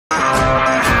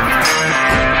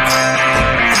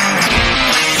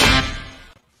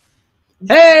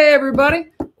Hey, everybody.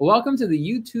 Welcome to the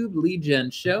YouTube Lead Gen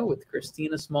Show with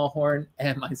Christina Smallhorn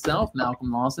and myself,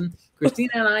 Malcolm Lawson.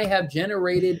 Christina and I have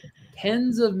generated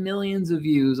tens of millions of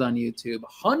views on YouTube,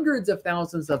 hundreds of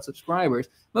thousands of subscribers,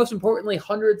 most importantly,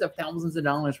 hundreds of thousands of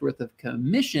dollars worth of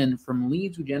commission from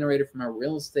leads we generated from our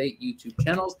real estate YouTube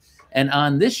channels. And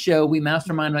on this show, we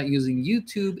mastermind about using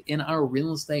YouTube in our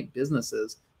real estate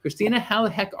businesses. Christina, how the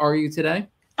heck are you today?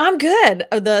 I'm good.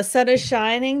 The sun is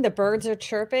shining. The birds are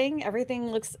chirping. Everything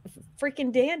looks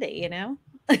freaking dandy, you know?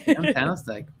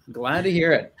 Fantastic. Glad to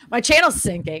hear it. My channel's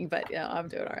sinking, but yeah, I'm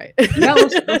doing all right. Yeah,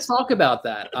 let's talk about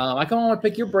that. I kind of want to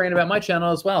pick your brain about my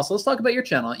channel as well. So let's talk about your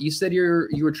channel. You said you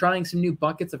were trying some new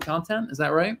buckets of content. Is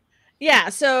that right? Yeah.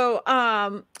 So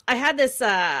I had this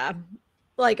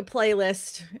like a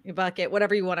playlist bucket,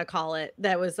 whatever you want to call it,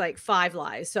 that was like 5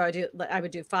 lies. So I would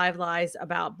do 5 lies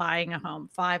about buying a home,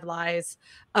 5 lies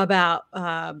about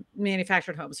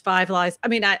manufactured homes, 5 lies. I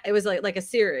mean, it was like a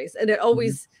series, and it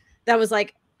always that was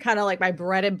like kind of like my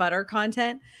bread and butter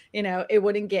content. You know, it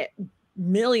wouldn't get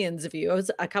millions of views.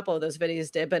 A couple of those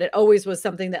videos did, but it always was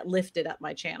something that lifted up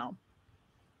my channel.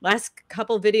 Last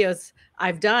couple of videos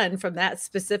I've done from that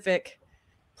specific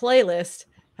playlist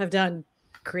have done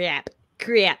crap.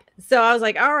 So I was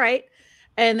like, all right.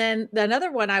 And then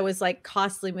another one, I was like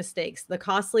the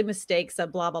costly mistakes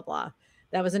of blah, blah, blah.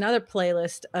 That was another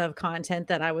playlist of content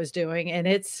that I was doing. And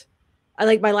I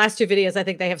like my last 2 videos, I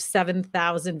think they have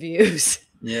 7,000 views.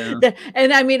 Yeah.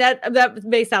 And I mean, that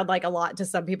may sound like a lot to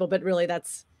some people, but really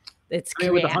it's I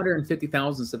mean, with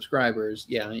 150,000 subscribers,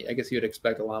 yeah, I guess you'd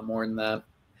expect a lot more than that.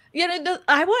 Yeah,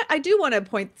 I do want to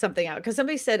point something out, because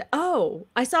somebody said, "Oh,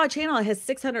 I saw a channel that has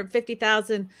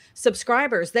 650,000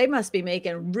 subscribers. They must be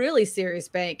making really serious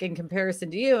bank in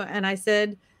comparison to you." And I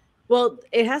said, "Well,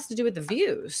 it has to do with the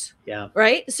views." Yeah.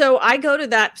 Right. So I go to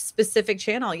that specific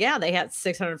channel. Yeah, they had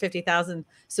 650,000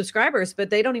 subscribers, but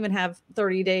they don't even have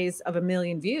 30 days of 1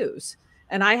 million views,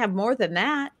 and I have more than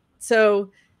that.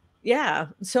 So yeah.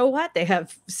 So what? They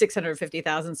have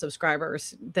 650,000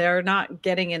 subscribers. They're not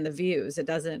getting in the views. It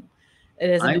doesn't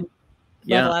level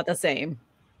out the same.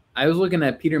 I was looking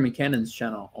at Peter McKinnon's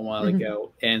channel a while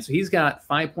ago, and so he's got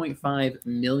 5.5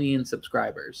 million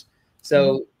subscribers.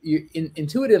 So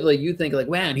intuitively, you think like,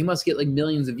 man, he must get like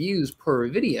millions of views per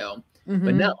video.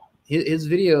 But no, his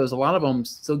videos, a lot of them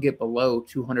still get below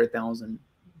 200,000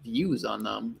 views on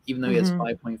them, even though he has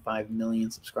 5.5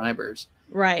 million subscribers.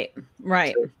 Right.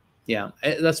 So, yeah,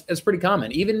 that's pretty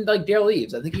common. Even like Dale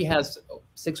Eves, I think he has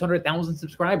 600,000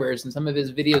 subscribers, and some of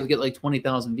his videos get like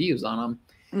 20,000 views on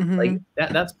them. Like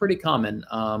that's pretty common.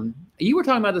 You were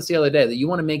talking about this the other day, that you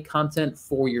want to make content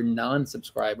for your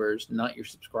non-subscribers, not your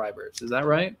subscribers. Is that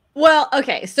right? Well,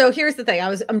 okay. So here's the thing.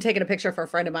 I'm taking a picture for a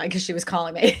friend of mine because she was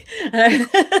calling me.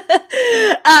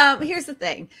 Here's the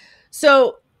thing.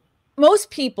 So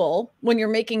most people, when you're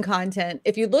making content,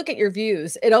 if you look at your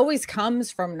views, it always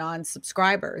comes from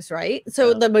non-subscribers, right?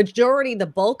 So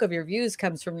the bulk of your views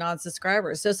comes from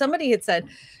non-subscribers. So somebody had said,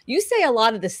 you say a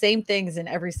lot of the same things in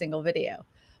every single video.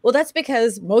 Well, that's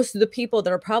because most of the people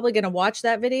that are probably going to watch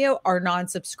that video are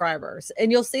non-subscribers.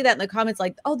 And you'll see that in the comments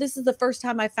like, oh, this is the first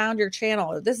time I found your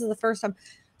channel, or this is the first time.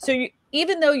 So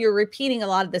even though you're repeating a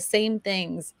lot of the same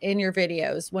things in your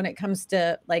videos, when it comes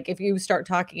to, like, if you start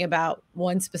talking about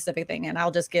one specific thing, and I'll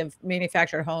just give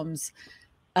manufactured homes,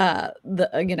 that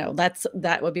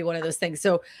would be one of those things.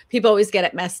 So people always get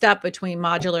it messed up between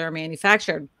modular and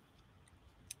manufactured.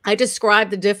 I describe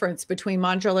the difference between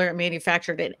modular and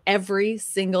manufactured in every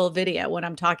single video when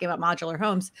I'm talking about modular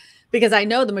homes, because I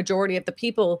know the majority of the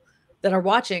people that are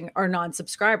watching are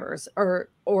non-subscribers, or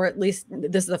at least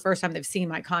this is the first time they've seen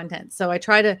my content. So I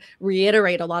try to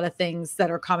reiterate a lot of things that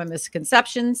are common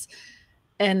misconceptions.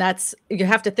 And you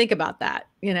have to think about that.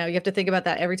 You know, you have to think about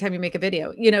that every time you make a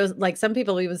video. You know, like some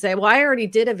people even say, well, I already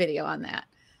did a video on that.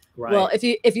 Right. Well,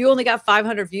 if you only got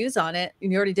 500 views on it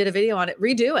and you already did a video on it,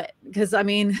 redo it. Because I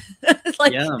mean,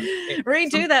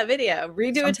 redo that video,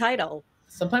 redo a title.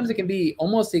 Sometimes it can be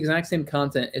almost the exact same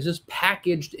content. It's just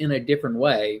packaged in a different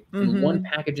way. And one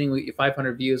packaging with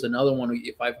 500 views, another one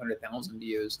with 500,000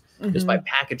 views, just by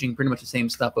packaging pretty much the same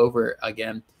stuff over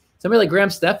again. Somebody like Graham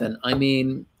Stephan, I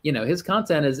mean, you know, his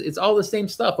content it's all the same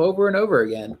stuff over and over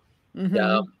again. You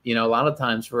know, a lot of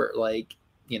times for like,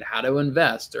 you know, how to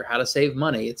invest or how to save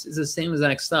money, it's the same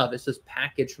exact stuff. It's just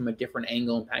packaged from a different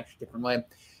angle and packaged a different way.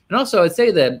 And also, I'd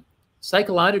say that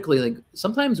psychologically, like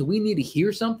sometimes we need to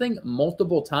hear something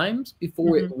multiple times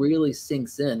before it really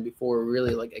sinks in, before we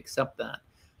really like accept that.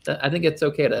 I think it's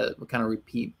okay to kind of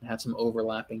repeat, have some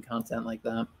overlapping content like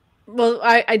that. Well,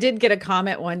 I did get a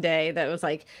comment one day that was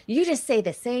like, "You just say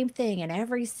the same thing in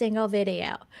every single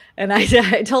video." And I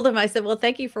told him, I said, "Well,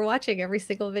 thank you for watching every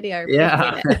single video. I appreciate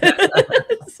Yeah.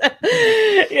 it." So,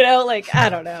 you know, like, I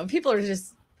don't know. People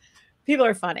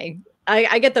are funny.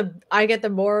 I get the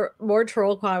more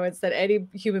troll comments than any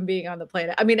human being on the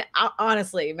planet. I mean,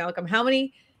 honestly, Malcolm, how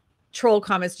many troll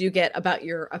comments do you get about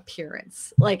your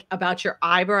appearance, like about your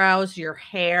eyebrows, your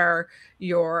hair,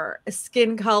 your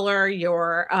skin color,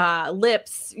 your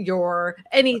lips, your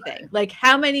anything? Like,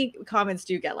 how many comments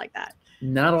do you get like that?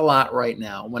 Not a lot right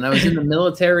now. When I was in the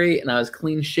military and I was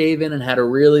clean shaven and had a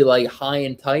really like high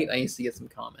and tight, I used to get some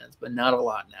comments, but not a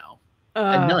lot now.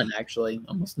 None, actually,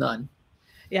 almost none.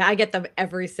 Yeah, I get them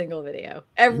every single video,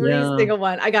 every Yeah. single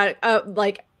one. I got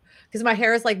like, because my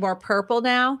hair is like more purple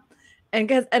now. And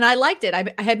I liked it.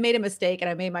 I had made a mistake and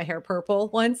I made my hair purple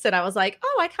once, and I was like,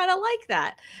 oh, I kind of like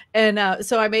that. And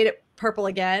so I made it purple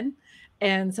again.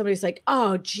 And somebody's like,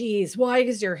 oh, geez, why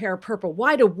is your hair purple?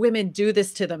 Why do women do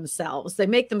this to themselves? They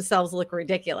make themselves look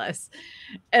ridiculous.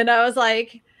 And I was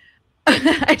like,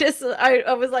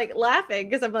 I was like laughing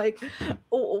because I'm like,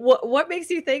 what makes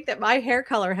you think that my hair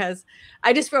color has?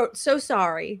 I just wrote, so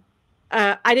sorry.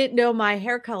 I didn't know my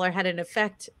hair color had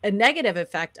a negative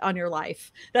effect on your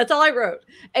life. That's all I wrote.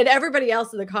 And everybody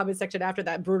else in the comment section after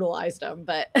that brutalized them.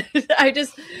 But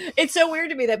it's so weird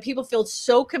to me that people feel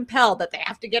so compelled that they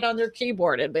have to get on their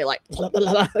keyboard and be like, blah, blah,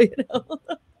 blah, you know?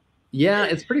 Yeah,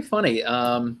 it's pretty funny.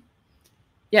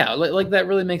 Yeah, like that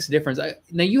really makes a difference.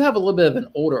 Now you have a little bit of an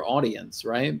older audience,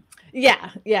 right?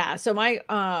 Yeah. So my,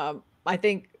 I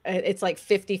think it's like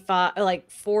 55, like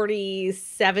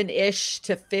 47-ish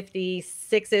to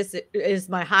 56 is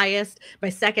my highest. My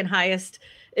second highest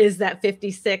is that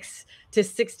 56 to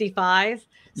 65.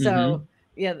 So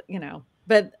yeah, you know,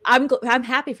 but I'm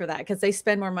happy for that because they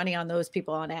spend more money on those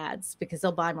people on ads because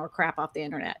they'll buy more crap off the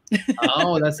internet.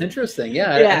 Oh, that's interesting.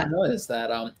 Yeah, Yeah. I noticed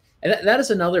that. And that is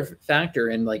another factor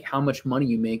in like how much money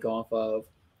you make off of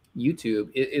YouTube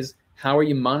is how are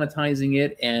you monetizing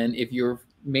it, and if you're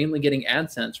mainly getting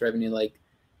AdSense revenue, like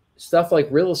stuff like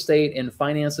real estate and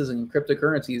finances and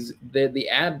cryptocurrencies, the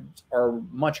ads are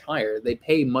much higher. They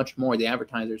pay much more. The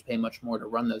advertisers pay much more to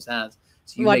run those ads,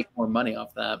 so you make more money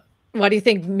off that. Why do you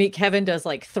think Meet Kevin does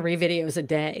like 3 videos a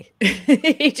day?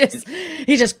 He's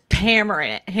just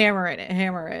hammering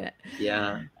it.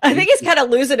 Yeah. I think he's kind of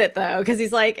losing it though, because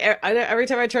he's like every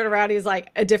time I turn around, he's like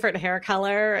a different hair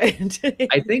color. And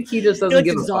I think he just doesn't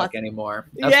give a fuck anymore.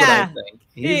 That's what I think.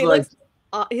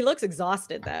 He looks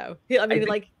exhausted though. He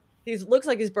looks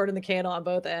like he's burning the candle on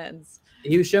both ends.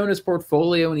 He was showing his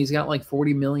portfolio and he's got like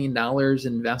 $40 million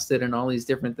invested in all these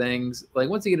different things. Like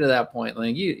once you get to that point,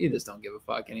 like you just don't give a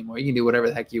fuck anymore. You can do whatever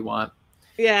the heck you want.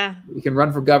 Yeah. You can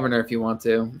run for governor if you want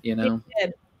to, you know.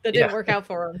 That didn't work out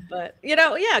for him, but you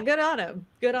know, yeah, good on him.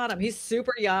 Good on him. He's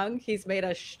super young. He's made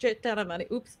a shit ton of money.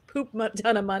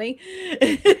 Ton of money.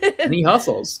 And he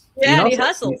hustles. Yeah, he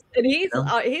hustles. And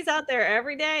he's out there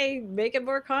every day making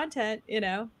more content, you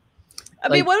know. I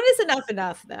mean, when is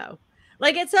enough though?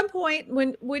 Like at some point,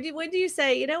 when do you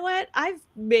say, you know what, I've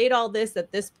made all this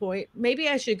at this point, maybe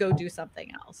I should go do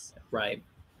something else? Right.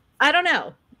 I don't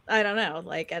know.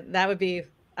 Like that would be,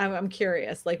 I'm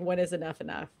curious, like when is enough?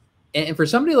 And for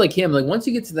somebody like him, like once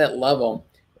you get to that level,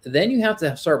 then you have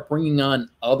to start bringing on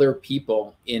other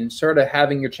people and sort of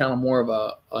having your channel more of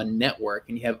a network,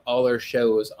 and you have other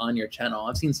shows on your channel.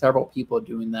 I've seen several people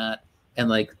doing that and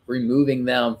like removing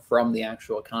them from the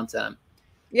actual content.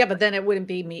 Yeah, but then it wouldn't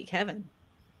be Meet Kevin.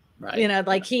 Right. You know,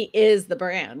 like he is the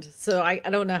brand. So I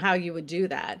don't know how you would do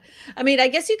that. I mean, I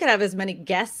guess you could have as many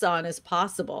guests on as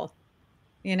possible,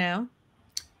 you know?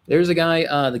 There's a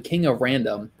guy, the King of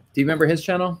Random. Do you remember his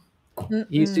channel? He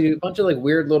used to do a bunch of like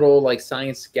weird little like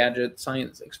science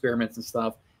experiments and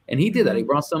stuff. And he did that. He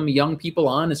brought some young people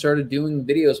on and started doing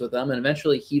videos with them. And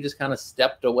eventually he just kind of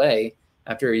stepped away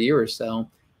after a year or so.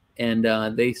 And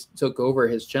they took over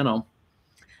his channel.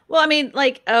 Well, I mean,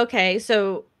 like, okay,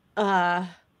 so,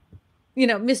 you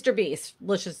know, Mr. Beast,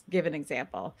 let's just give an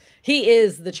example. He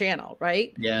is the channel,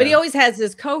 right? Yeah. But he always has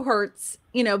his cohorts,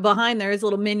 you know, behind there, his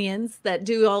little minions that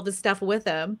do all this stuff with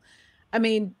him. I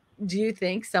mean, do you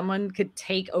think someone could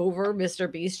take over Mr.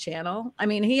 Beast's channel? I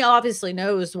mean, he obviously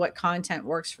knows what content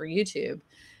works for YouTube.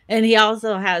 And he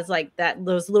also has like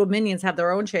those little minions have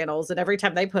their own channels. And every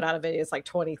time they put out a video, it's like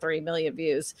 23 million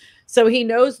views. So he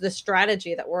knows the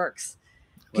strategy that works.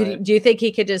 Right. Do you think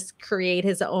he could just create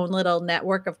his own little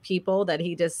network of people that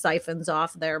he just siphons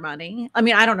off their money? I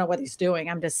mean, I don't know what he's doing.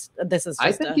 I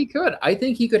think he could. I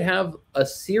think he could have a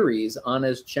series on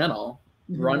his channel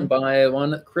run by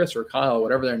Chris or Kyle,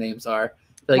 whatever their names are.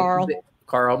 Like Carl.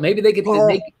 Carl. Maybe they could.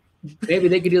 Maybe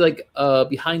they could do like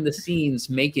behind the scenes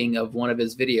making of one of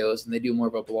his videos, and they do more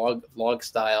of a vlog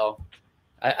style.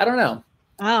 I don't know.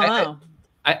 Oh,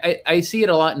 I see it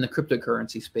a lot in the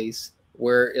cryptocurrency space,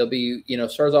 where it'll be,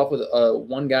 starts off with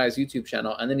one guy's YouTube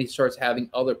channel, and then he starts having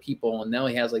other people, and now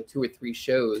he has like 2 or 3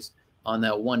 shows on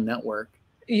that one network.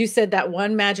 you said that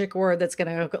one magic word that's going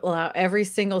to allow every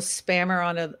single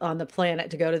spammer on the planet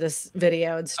to go to this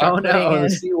video and start putting in the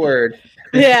C word.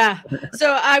 Yeah.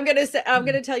 So I'm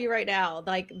gonna tell you right now,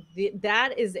 like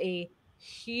that is a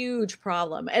huge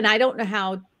problem, and I don't know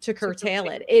how to curtail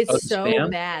it. It's so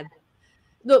Spam? bad.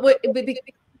 Look,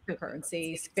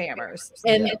 cryptocurrency spammers,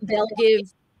 and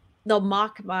they'll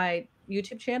mock my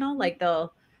YouTube channel, like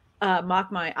they'll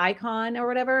mock my icon or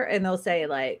whatever, and they'll say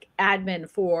like admin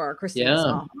for Christina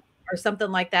Saw or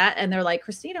something like that, and they're like,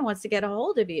 Christina wants to get a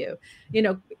hold of you,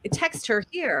 text her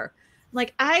here.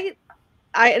 Like I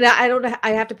don't know.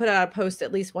 I have to put out a post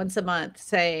at least once a month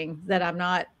saying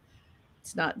that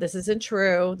this isn't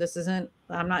true.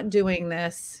 I'm not doing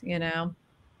this,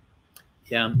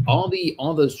 Yeah, all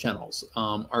those channels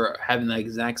are having the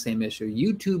exact same issue.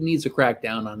 YouTube needs to crack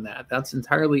down on that. That's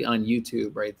entirely on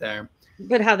YouTube right there.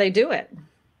 But how they do it?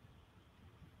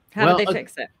 How do they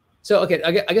fix it? So, okay,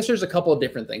 I guess there's a couple of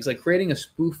different things. Like creating a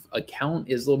spoof account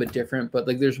is a little bit different, but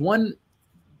like there's one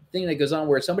thing that goes on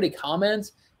where somebody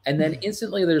comments, and then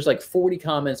instantly there's like 40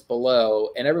 comments below,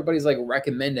 and everybody's like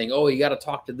recommending, oh, you got to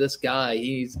talk to this guy.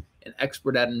 He's an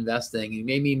expert at investing. He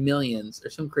made me millions or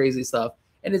some crazy stuff.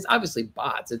 And it's obviously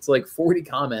bots. It's like 40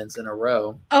 comments in a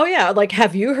row. Oh yeah, like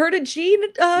have you heard of Gene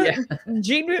Russell?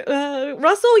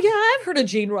 Yeah, I've heard of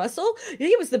Gene Russell.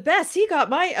 He was the best. He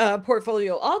got my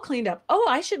portfolio all cleaned up. Oh,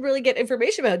 I should really get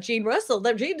information about Gene Russell.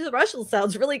 That Gene Russell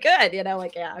sounds really good.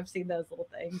 Like yeah, I've seen those little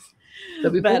things.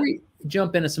 So before we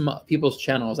jump into some people's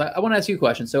channels, I want to ask you a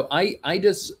question. So I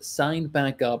just signed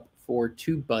back up for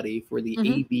TubeBuddy for the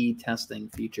A/B testing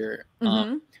feature.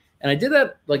 And I did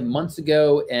that like months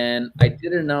ago, and I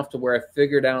did it enough to where I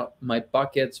figured out my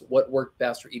buckets, what worked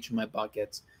best for each of my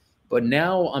buckets. But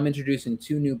now I'm introducing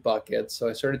 2 new buckets. So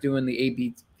I started doing the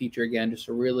A/B feature again, just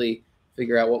to really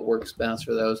figure out what works best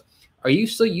for those. Are you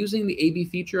still using the A/B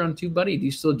feature on TubeBuddy? Do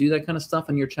you still do that kind of stuff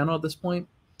on your channel at this point?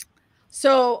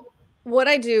 So what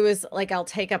I do is like, I'll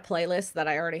take a playlist that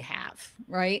I already have,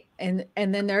 right? And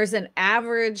then there's an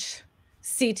average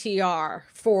CTR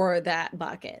for that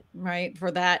bucket, right?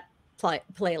 For that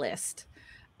playlist.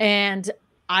 And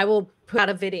I will put out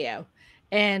a video.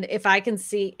 And if I can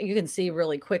see, you can see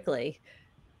really quickly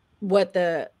what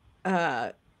the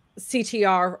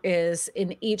CTR is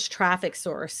in each traffic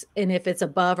source, and if it's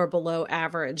above or below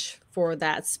average for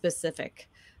that specific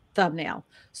thumbnail.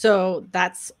 So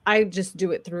I just do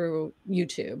it through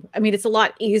YouTube. I mean, it's a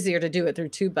lot easier to do it through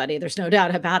TubeBuddy. There's no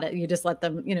doubt about it. You just let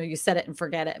them, you set it and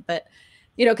forget it. But,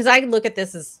 because I look at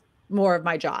this as more of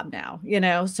my job now,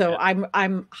 so yeah.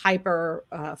 I'm hyper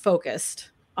focused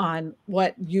on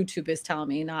what YouTube is telling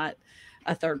me, not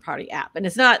a third-party app. And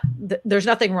it's not, there's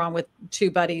nothing wrong with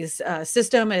TubeBuddy's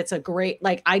system. It's a great,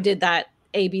 like I did that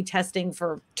A/B testing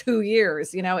for 2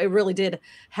 years, it really did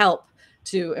help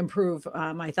to improve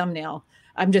my thumbnail.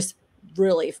 I'm just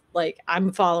really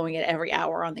I'm following it every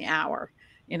hour on the hour.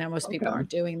 Most people aren't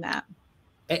doing that.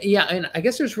 Yeah, and I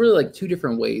guess there's really like 2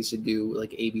 different ways to do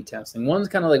like A/B testing. One's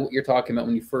kind of like what you're talking about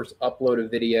when you first upload a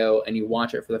video and you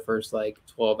watch it for the first like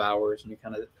 12 hours and you're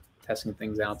kind of testing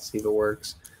things out to see if it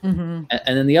works. And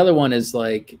then the other one is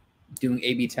like doing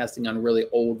A/B testing on really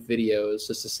old videos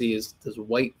just to see does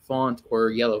white font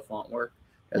or yellow font work?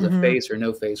 Does a face or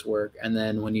no face work? And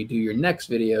then when you do your next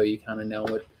video, you kind of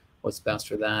know what's best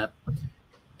for that.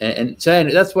 And so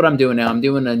that's what I'm doing now. I'm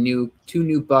doing 2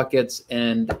 new buckets,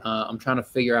 and I'm trying to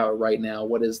figure out right now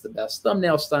what is the best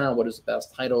thumbnail style, what is the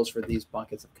best titles for these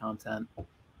buckets of content.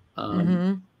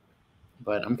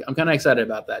 But I'm kind of excited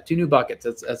about that. 2 new buckets.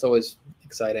 That's always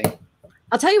exciting.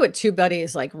 I'll tell you what TubeBuddy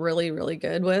is like really, really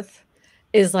good with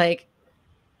is like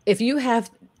if you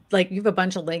have a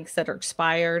bunch of links that are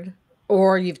expired,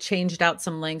 or you've changed out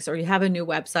some links, or you have a new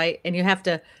website and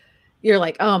you're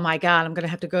like, oh my God, I'm going to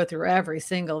have to go through every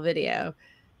single video.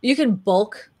 You can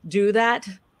bulk do that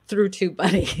through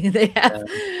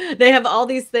TubeBuddy. They have all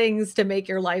these things to make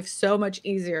your life so much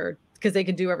easier because they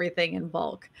can do everything in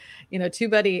bulk.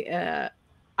 TubeBuddy,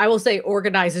 I will say,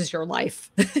 organizes your life.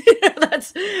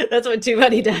 That's what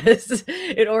TubeBuddy does.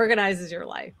 It organizes your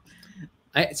life.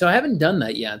 So I haven't done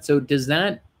that yet. So does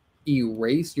that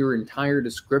erase your entire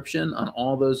description on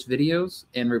all those videos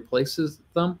and replaces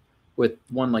them with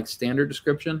one like standard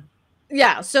description?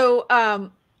 Yeah. So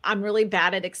I'm really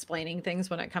bad at explaining things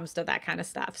when it comes to that kind of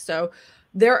stuff. So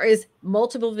There is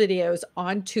multiple videos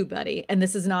on TubeBuddy, and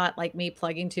this is not like me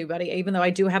plugging TubeBuddy, even though I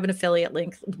do have an affiliate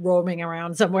link roaming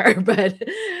around somewhere. But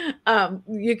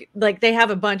you like they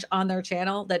have a bunch on their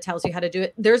channel that tells you how to do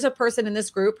it. There's a person in this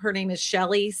group. Her name is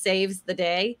Shelly Saves the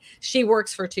Day. She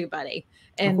works for TubeBuddy,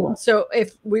 and cool. so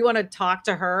if we want to talk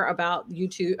to her about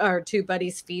YouTube or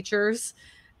TubeBuddy's features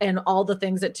and all the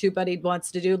things that TubeBuddy wants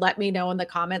to do, let me know in the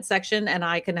comment section and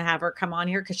I can have her come on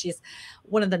here because she's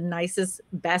one of the nicest,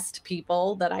 best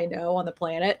people that I know on the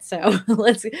planet. So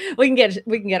we can get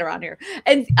her on here.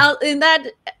 And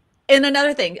and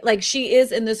another thing, like she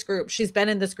is in this group. She's been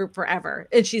in this group forever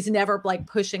and she's never like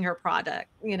pushing her product.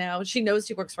 You know, she knows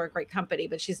she works for a great company,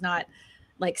 but she's not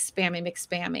like spammy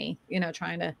McSpammy, you know,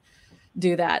 trying to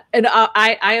do that. And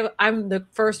I'm the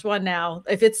first one now.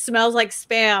 If it smells like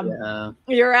spam,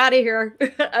 you're out of here.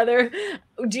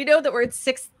 Do you know that we're at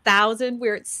 6,000?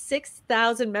 We're at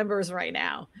 6,000 members right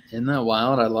now. Isn't that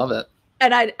wild? I love it.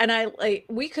 And I like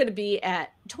we could be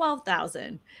at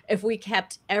 12,000 if we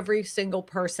kept every single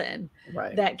person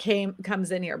that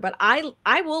comes in here. But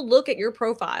I will look at your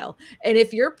profile, and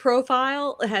if your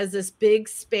profile has this big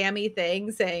spammy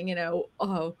thing saying, you know,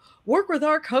 oh, work with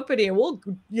our company and we'll,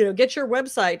 you know, get your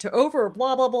website to over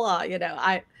blah blah blah, you know,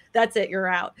 that's it, you're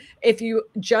out. If you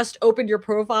just opened your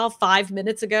profile 5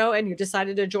 minutes ago and you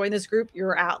decided to join this group,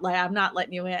 you're out. Like, I'm not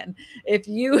letting you in. If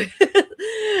you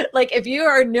like, if you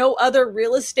are no other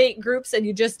real estate groups and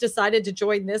you just decided to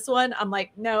join this one, I'm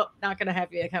like, no, not going to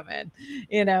have you come in,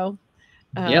 you know?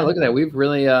 Yeah, look at that. We've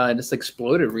really just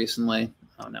exploded recently.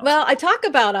 Oh, no. Well, I talk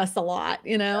about us a lot,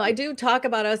 you know, I do talk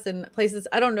about us in places.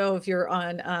 I don't know if you're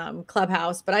on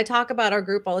Clubhouse, but I talk about our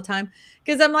group all the time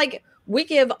because I'm like, we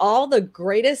give all the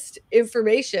greatest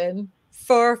information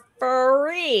for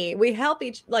free. We help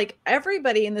like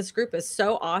everybody in this group is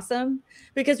so awesome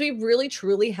because we really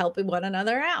truly help one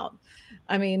another out.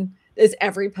 I mean, is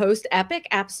every post epic?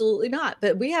 Absolutely not.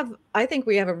 But I think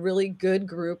we have a really good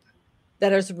group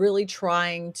that is really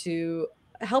trying to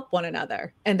help one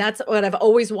another. And that's what I've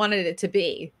always wanted it to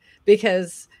be,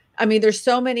 because I mean, there's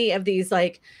so many of these,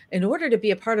 like, in order to be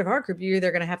a part of our group, you're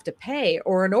either going to have to pay,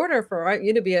 or in order for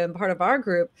you to be a part of our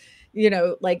group, you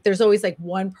know, like there's always like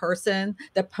one person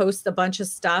that posts a bunch of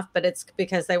stuff, but it's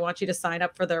because they want you to sign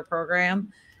up for their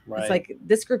program. It's like,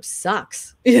 this group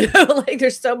sucks. You know, like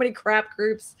there's so many crap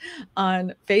groups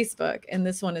on Facebook. And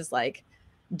this one is like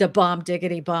the bomb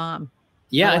diggity bomb.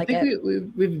 Yeah, I think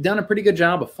we've done a pretty good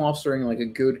job of fostering like a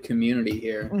good community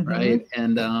here, right?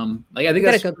 And like I think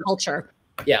that's a good culture.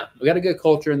 Yeah, we got a good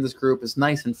culture in this group. It's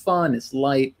nice and fun. It's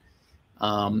light.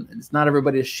 It's not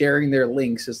everybody sharing their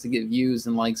links just to get views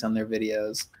and likes on their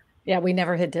videos. Yeah, we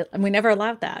never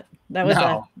allowed that. That was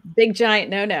a big giant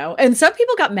no-no. And some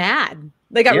people got mad.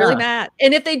 They got really mad.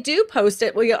 And if they do post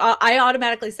it, I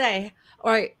automatically say,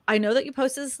 all right, I know that you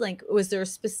posted this link. Was there a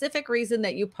specific reason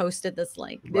that you posted this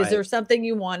link? Is there something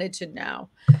you wanted to know?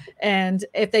 And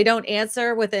if they don't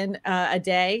answer within a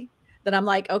day, then I'm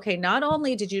like, okay, not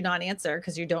only did you not answer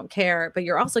because you don't care, but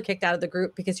you're also kicked out of the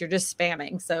group because you're just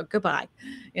spamming. So goodbye,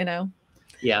 you know?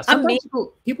 Yeah, sometimes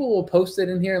people will post it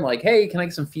in here and like, hey, can I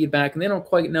get some feedback? And they don't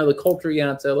quite know the culture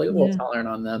yet, so like a little tolerant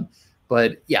on them.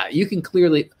 But yeah, you can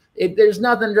clearly... there's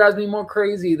nothing that drives me more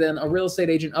crazy than a real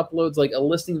estate agent uploads like a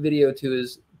listing video to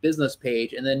his business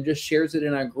page and then just shares it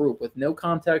in our group with no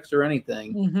context or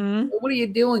anything. What are you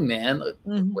doing, man?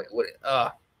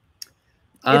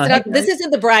 This isn't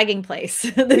the bragging place.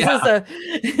 This is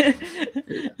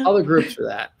other groups for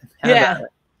that. Hey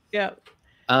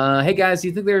guys, do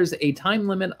you think there's a time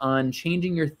limit on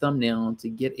changing your thumbnail to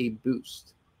get a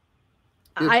boost?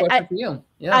 I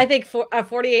think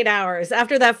 48 hours.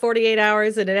 After that 48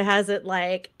 hours and it hasn't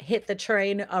like hit the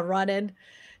train running,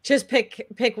 just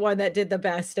pick one that did the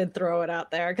best and throw it out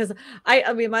there. Because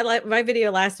I mean my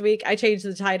video last week, I changed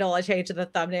the title, I changed the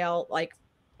thumbnail like,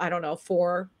 I don't know,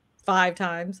 4-5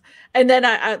 times, and then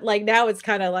I like, now it's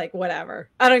kind of like whatever.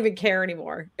 I don't even care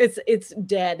anymore. It's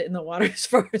dead in the water as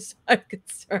far as I'm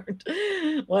concerned.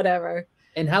 Whatever.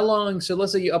 And how long, so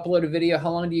let's say you upload a video, how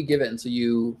long do you give it until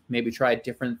you maybe try a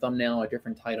different thumbnail or a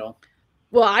different title?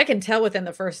 Well, I can tell within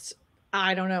the first,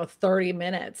 I don't know, 30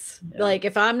 minutes. Like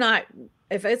if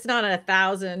it's not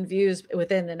 1,000 views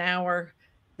within an hour,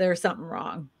 there's something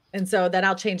wrong. And so then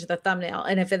I'll change the thumbnail.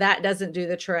 And if that doesn't do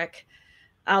the trick,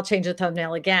 I'll change the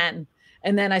thumbnail again.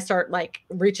 And then I start like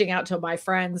reaching out to my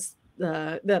friends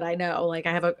that I know. Like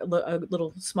I have a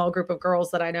little small group of girls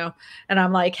that I know, and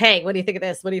I'm like, hey, what do you think of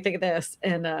this? What do you think of this?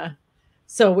 And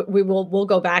so we'll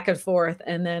go back and forth,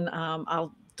 and then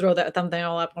I'll throw that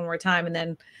thumbnail up one more time, and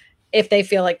then if they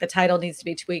feel like the title needs to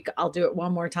be tweaked, I'll do it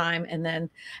one more time, and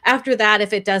then after that,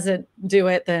 if it doesn't do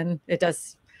it, then it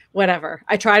does. whatever.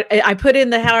 I put in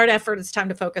the hard effort. It's time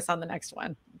to focus on the next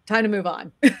one. Time to move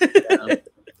on.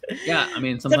 Yeah. I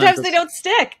mean, sometimes they don't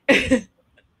stick.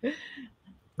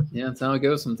 Yeah, that's how it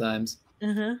goes sometimes.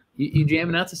 Uh-huh. You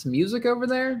jamming out to some music over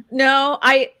there? No,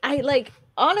 I like,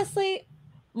 honestly,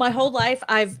 my whole life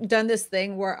I've done this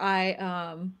thing where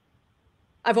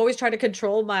I've always tried to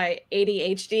control my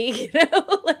ADHD,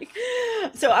 like,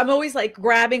 so I'm always like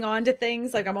grabbing onto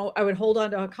things. Like I would hold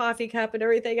on to a coffee cup and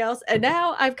everything else. And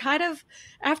now I've kind of,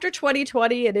 after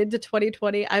 2020 and into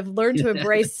 2020, I've learned to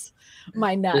embrace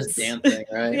my nuts. Just dancing,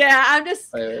 right? Yeah. I'm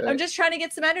just trying to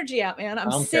get some energy out, man.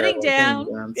 I'm sitting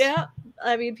down. Yeah.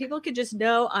 I mean, people could just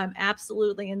know I'm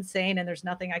absolutely insane and there's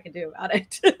nothing I can do about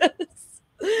it.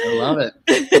 I love it.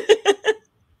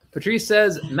 Patrice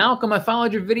says, Malcolm, I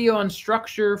followed your video on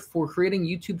structure for creating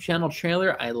YouTube channel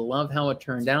trailer. I love how it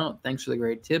turned out. Thanks for the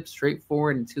great tips.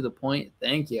 Straightforward and to the point.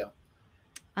 Thank you.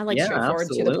 I like straightforward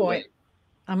to the point.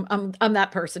 I'm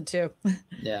that person too.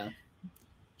 Yeah.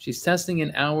 She's testing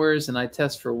in hours and I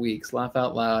test for weeks. Laugh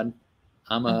out loud.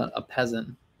 I'm a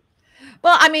peasant.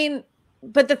 Well, I mean,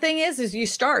 but the thing is you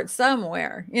start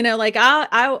somewhere, like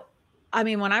I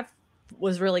mean, when I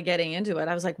was really getting into it,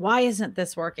 I was like, why isn't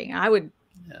this working? I would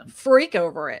freak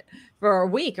over it for a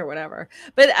week or whatever.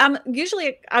 But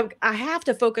usually I have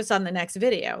to focus on the next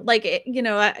video. Like,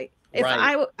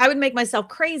 I would make myself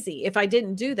crazy if I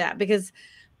didn't do that, because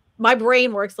my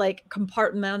brain works like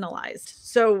compartmentalized.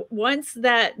 So once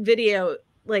that video,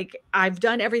 like I've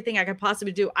done everything I could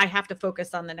possibly do, I have to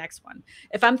focus on the next one.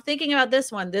 If I'm thinking about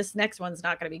this one, this next one's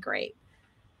not going to be great.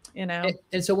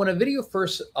 And so when a video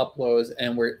first uploads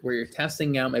and where you're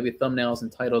testing out maybe thumbnails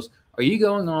and titles, are you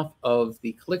going off of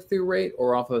the click-through rate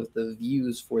or off of the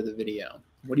views for the video?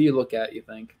 What do you look at, you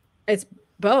think? It's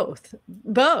both,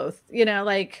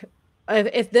 like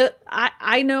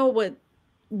I know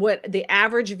what the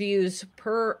average views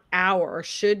per hour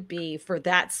should be for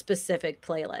that specific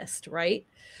playlist, right?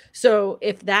 So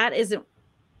if that isn't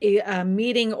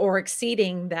meeting or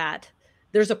exceeding that,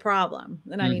 there's a problem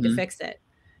and I need to fix it.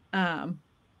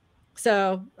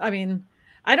 So, I mean,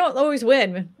 I don't always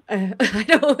win. I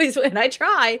don't always win. I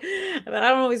try, but I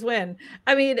don't always win.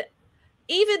 I mean,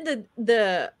 even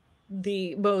the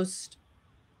most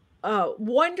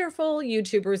wonderful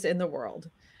YouTubers in the world,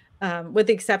 with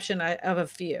the exception of a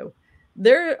few,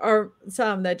 there are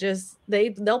some that just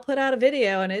they'll put out a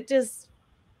video and it just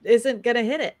isn't gonna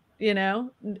hit it,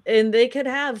 and they could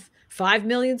have 5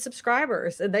 million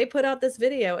subscribers and they put out this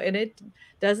video and it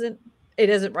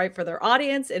isn't right for their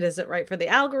audience. It isn't right for the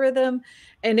algorithm.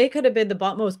 And it could have been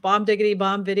the most bomb diggity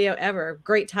bomb video ever.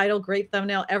 Great title, great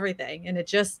thumbnail, everything. And it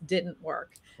just didn't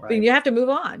work. Right. But you have to move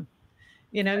on.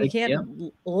 You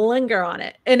can't linger on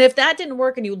it. And if that didn't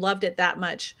work and you loved it that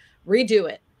much, redo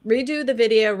it. Redo the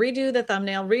video, redo the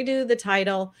thumbnail, redo the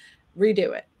title,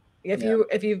 redo it.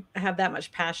 If you have that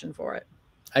much passion for it.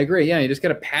 I agree. Yeah, you just got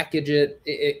to package it.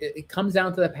 It comes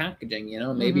down to the packaging,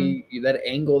 maybe that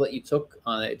angle that you took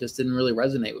on it just didn't really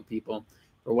resonate with people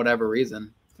for whatever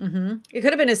reason. It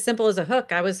could have been as simple as a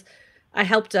hook. I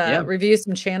helped review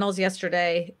some channels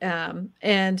yesterday.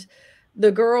 And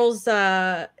the girls,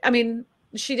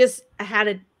 she just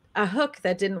had a hook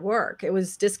that didn't work. It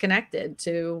was disconnected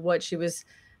to what she was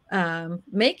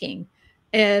making.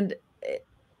 And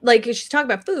like she's talking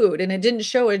about food and it didn't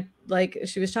show it. Like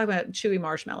she was talking about chewy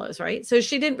marshmallows, right? So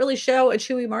she didn't really show a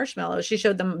chewy marshmallow. She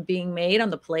showed them being made on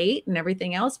the plate and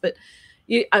everything else. But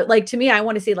to me, I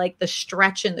want to see like the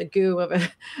stretch and the goo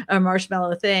of a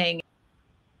marshmallow thing.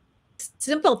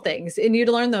 Simple things. And you'd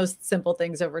learn those simple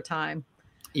things over time.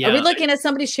 Yeah. Are we looking at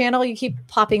somebody's channel? You keep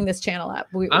popping this channel up.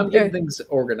 I'm getting things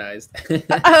organized.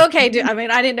 Okay. I mean,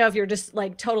 I didn't know if you're just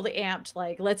like totally amped.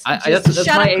 Like, let's that's shut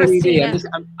my up, ADD. Christina.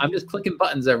 I'm just clicking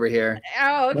buttons over here.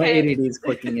 Oh, okay. My ADD is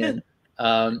clicking in.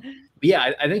 But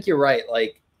yeah, I think you're right.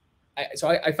 Like,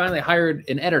 I finally hired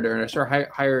an editor and I started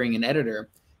hiring an editor.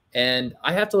 And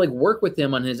I have to like work with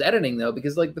him on his editing though,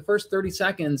 because like the first 30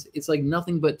 seconds, it's like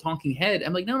nothing but talking head.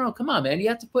 I'm like, no, come on, man. You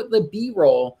have to put the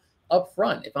B-roll up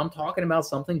front. If I'm talking about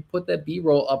something, put that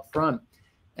B-roll up front.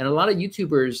 And a lot of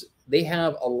YouTubers, they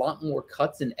have a lot more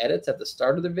cuts and edits at the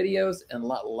start of the videos and a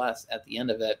lot less at the end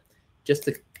of it, just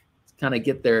to kind of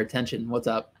get their attention. What's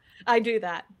up? I do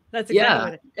that. That's exactly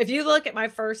what it is. If you look at my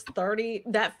first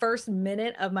that first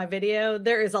minute of my video,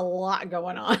 there is a lot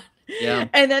going on. Yeah.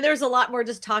 And then there's a lot more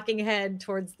just talking head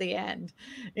towards the end,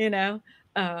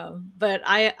 but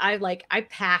I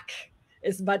pack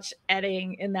as much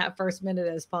editing in that first minute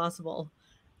as possible.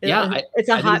 It's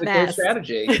a hot mess.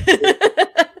 Strategy.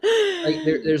 Like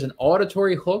there's an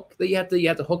auditory hook that you have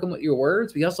to hook them with your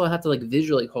words. We also have to like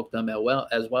visually hook them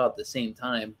as well at the same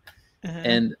time.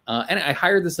 And I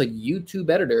hired this like YouTube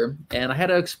editor, and I had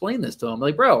to explain this to him.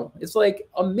 Like, bro, it's like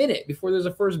a minute before there's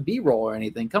a first B-roll or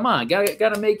anything. Come on,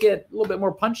 gotta make it a little bit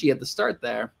more punchy at the start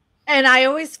there. And I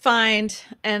always find,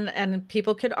 and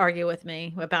people could argue with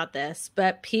me about this,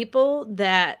 but people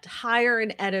that hire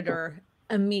an editor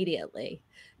immediately,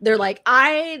 they're like,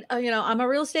 I'm a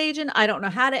real estate agent. I don't know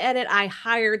how to edit. I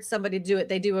hired somebody to do it.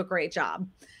 They do a great job.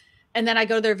 And then I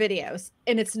go to their videos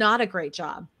and it's not a great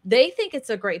job. They think it's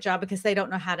a great job because they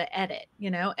don't know how to edit,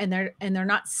 and they're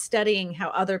not studying how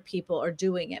other people are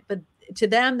doing it. But to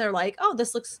them, they're like, oh,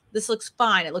 this looks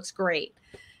fine. It looks great.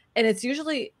 And it's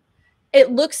usually,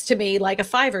 it looks to me like a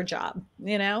Fiverr job,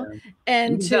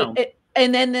 and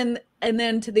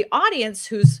then to the audience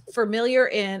who's familiar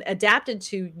and adapted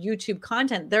to YouTube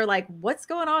content, they're like, what's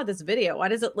going on with this video? Why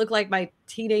does it look like my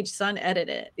teenage son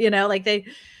edited it? Like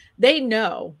they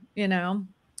know, they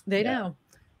know.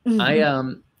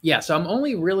 So I'm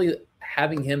only really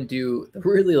having him do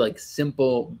really like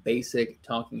simple, basic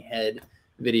talking head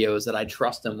videos that I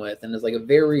trust him with. And there's like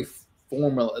there's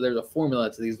a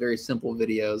formula to these very simple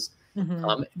videos.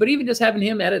 But even just having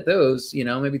him edit those,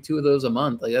 maybe 2 of those a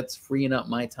month, like that's freeing up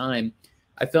my time.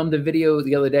 I filmed a video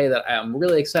the other day that I'm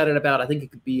really excited about. I think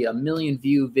it could be a 1 million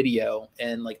view video,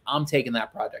 and like I'm taking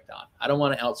that project on. I don't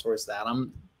want to outsource that.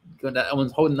 I'm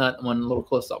holding that one a little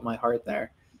close up my heart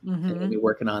there. I'm gonna be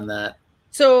working on that.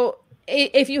 So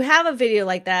if you have a video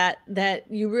like that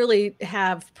you really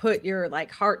have put your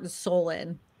like heart and soul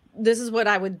in, this is what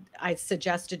I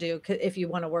suggest to do if you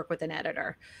want to work with an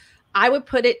editor. I would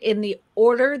put it in the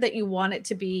order that you want it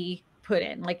to be put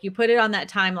in. Like you put it on that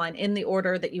timeline in the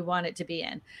order that you want it to be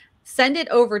in. Send it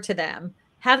over to them.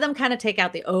 Have them kind of take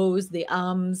out the O's, the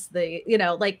ums,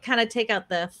 like kind of take out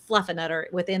the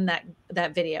fluffernutter within that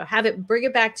video. Have it, bring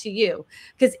it back to you.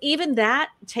 Because even that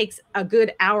takes a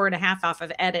good hour and a half off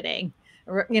of editing,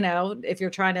 if you're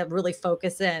trying to really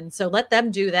focus in. So let them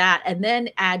do that, and then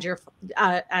add your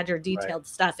detailed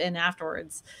stuff in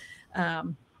afterwards. I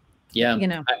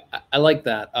like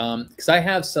that. Because I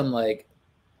have some like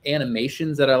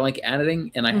animations that I like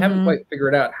editing, and I haven't quite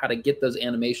figured out how to get those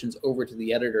animations over to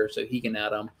the editor so he can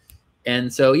add them.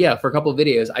 And so, for a couple of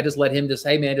videos, I just let him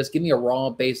hey man, just give me a raw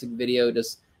basic video.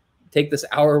 Just take this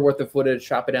hour worth of footage,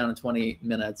 chop it down in 20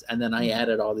 minutes. And then I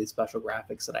added all these special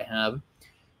graphics that I have.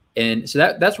 And so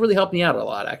that's really helped me out a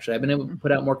lot. Actually, I've been able to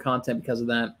put out more content because of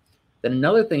that. Then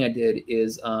another thing I did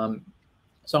is,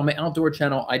 so on my outdoor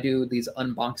channel, I do these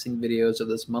unboxing videos of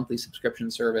this monthly subscription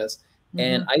service.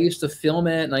 And I used to film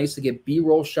it, and I used to get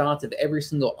B-roll shots of every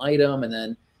single item, and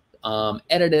then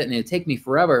edit it, and it'd take me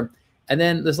forever. And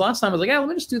then this last time I was like, let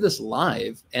me just do this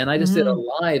live. And I just did a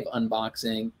live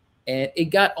unboxing, and it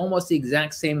got almost the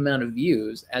exact same amount of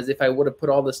views as if I would have put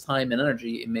all this time and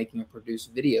energy in making a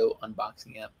produced video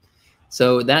unboxing it.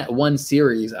 So that one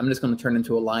series, I'm just going to turn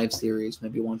into a live series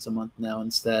maybe once a month now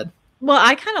instead. Well,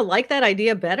 I kind of like that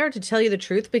idea better, to tell you the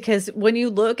truth, because when you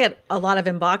look at a lot of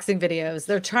unboxing videos,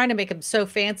 they're trying to make them so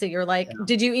fancy. You're like,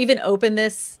 did you even open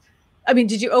this? I mean,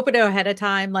 did you open it ahead of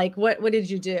time? Like, what did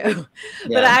you do?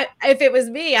 But if it was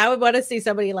me, I would want to see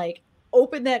somebody like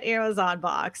open that Amazon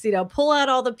box, pull out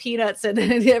all the peanuts and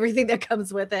everything that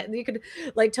comes with it. And you could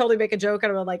like totally make a joke out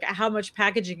of like how much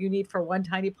packaging you need for one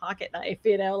tiny pocket knife,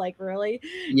 like really?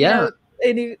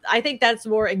 I think that's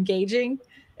more engaging.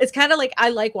 It's kind of like, I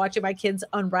like watching my kids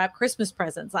unwrap Christmas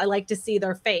presents. I like to see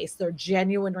their face, their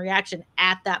genuine reaction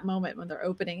at that moment when they're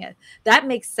opening it. That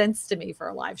makes sense to me for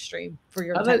a live stream, for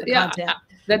your type of content.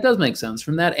 That does make sense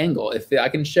from that angle. If I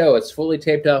can show it's fully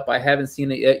taped up, I haven't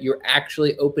seen it yet, you're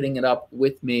actually opening it up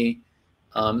with me,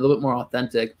 a little bit more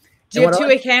authentic. Do you have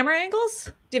two camera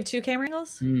angles? Do you have 2 camera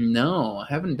angles? No, I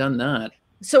haven't done that.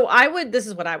 So this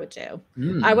is what I would do.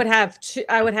 I would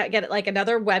get like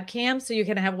another webcam, so you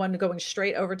can have one going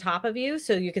straight over top of you,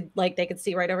 so you could they could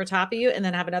see right over top of you, and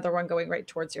then have another one going right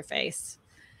towards your face.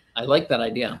 I like that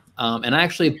idea. And I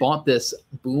actually bought this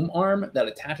boom arm that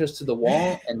attaches to the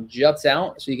wall and juts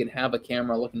out, so you can have a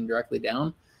camera looking directly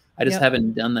down. I just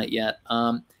haven't done that yet.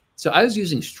 So I was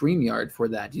using StreamYard for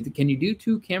that. Can you do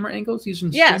 2 camera angles using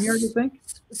StreamYard, you think?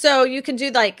 So you can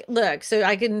do so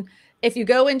I can. If you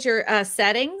go into your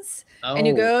settings and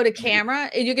you go to camera,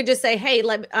 and you can just say, hey,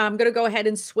 I'm going to go ahead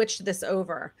and switch this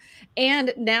over.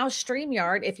 And now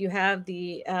StreamYard, if you have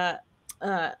the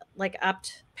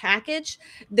upped package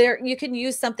there, you can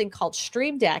use something called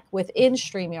Stream Deck within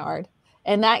StreamYard.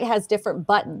 And that has different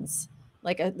buttons.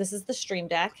 This is the Stream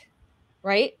Deck,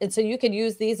 right? And so you can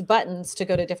use these buttons to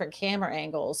go to different camera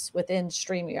angles within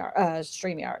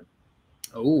StreamYard.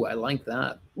 Oh, I like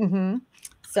that.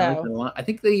 So I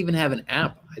think they even have an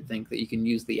app, I think, that you can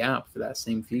use the app for that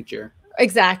same feature.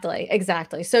 Exactly,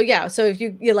 exactly. So yeah, so if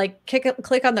you like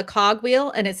click on the cog wheel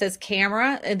and it says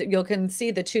camera, and you can see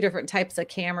the 2 different types of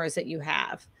cameras that you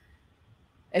have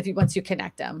if you once you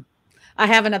connect them. I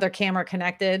have another camera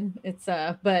connected. It's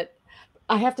but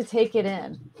I have to take it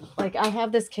in. Like I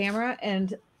have this camera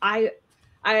and I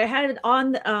had it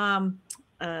on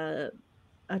uh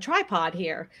a tripod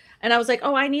here. And I was like,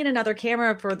 "Oh, I need another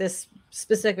camera for this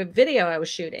specific video I was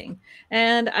shooting."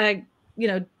 And I, you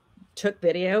know, took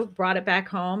video, brought it back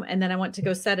home, and then I went to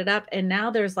go set it up. And now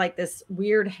there's like this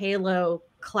weird halo,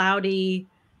 cloudy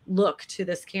look to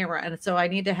this camera. And so I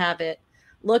need to have it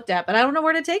looked at, but I don't know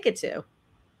where to take it to.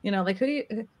 You know, like who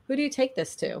do you take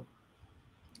this to?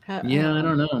 Yeah, I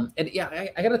don't know. And yeah,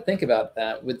 I got to think about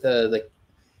that with the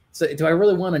so do I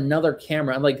really want another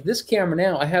camera? Like this camera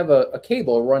now, I have a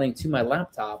cable running to my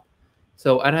laptop.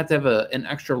 So I'd have to have an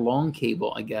extra long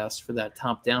cable, I guess, for that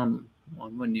top down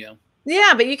one, wouldn't you?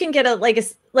 Yeah, but you can get a like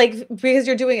because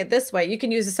you're doing it this way, you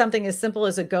can use something as simple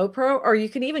as a GoPro, or you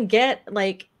can even get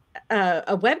like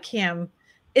a webcam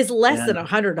is less than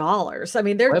 $100. I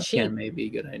mean, they're cheap. Webcam may be a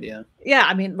good idea. Yeah,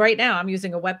 I mean, right now I'm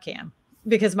using a webcam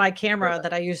because my camera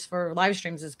that I use for live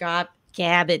streams is garbage.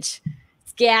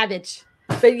 It's garbage.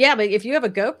 But yeah, but if you have a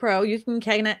GoPro, you can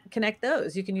connect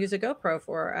those. You can use a GoPro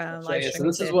for live streaming. So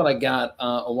this is what I got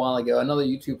a while ago. Another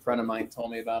YouTube friend of mine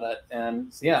told me about it,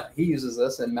 and so yeah, he uses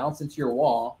this and mounts into your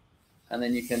wall, and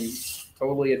then you can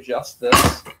totally adjust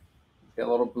this. Get a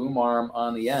little boom arm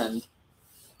on the end.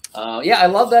 Yeah, I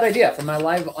love that idea for my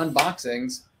live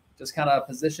unboxings. Just kind of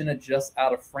position it just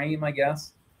out of frame, I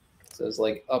guess. So it's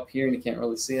like up here, and you can't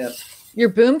really see it. Your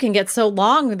boom can get so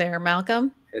long there,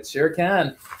 Malcolm. It sure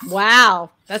can. Wow,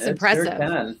 that's impressive. Sure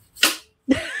can.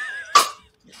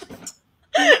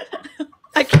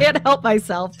 I can't help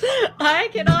myself. I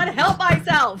cannot help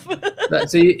myself.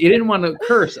 So you didn't want to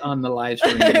curse on the live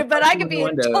stream. But I could be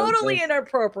totally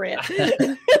inappropriate.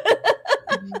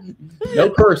 No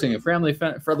cursing, a friendly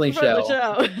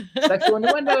show. Sexual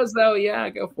innuendos, though, yeah,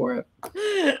 go for it.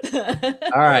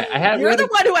 All right, You're the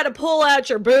one who had to pull out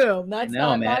your boom. That's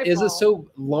not man. my Is fault. it so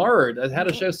large? I had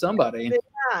to show somebody.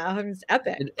 Yeah, it's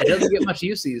epic. It doesn't get much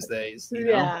use these days. You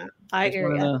know? Yeah, I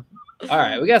hear you. All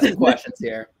right, we got some questions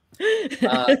here.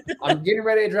 I'm getting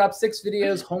ready to drop 6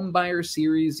 videos, home buyer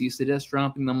series. You suggest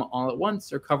dropping them all at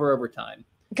once or cover over time?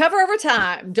 Cover over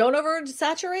time. Don't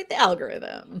oversaturate the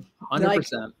algorithm.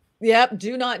 100%. Yep,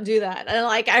 do not do that. And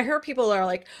like I heard people are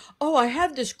like, "Oh, I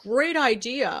have this great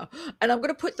idea, and I'm going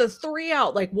to put the 3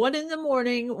 out, like one in the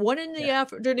morning, one in the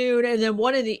afternoon, and then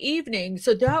one in the evening,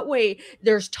 so that way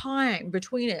there's time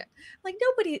between it." Like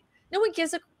no one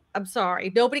gives a. I'm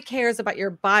sorry, nobody cares about your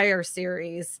buyer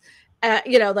series.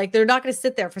 You know, like they're not going to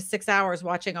sit there for 6 hours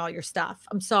watching all your stuff.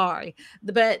 I'm sorry,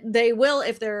 but they will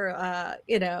if they're,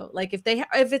 you know, like if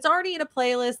it's already in a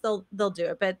playlist, they'll do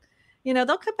it. But you know,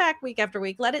 they'll come back week after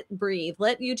week. Let it breathe.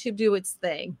 Let YouTube do its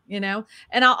thing. You know,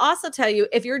 and I'll also tell you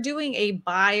if you're doing a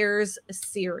buyers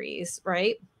series,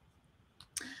 right?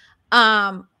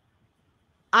 I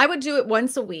would do it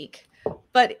once a week,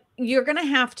 but you're going to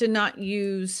have to not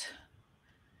use.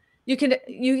 You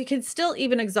can still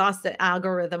even exhaust the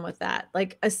algorithm with that.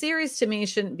 Like a series to me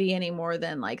shouldn't be any more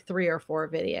than like 3 or 4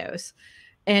 videos.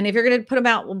 And if you're going to put them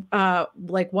out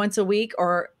like once a week,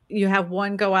 or you have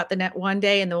one go out the net one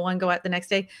day and the one go out the next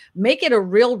day, make it a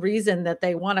real reason that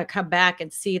they want to come back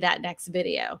and see that next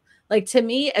video. Like to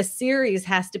me, a series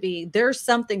has to be, there's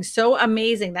something so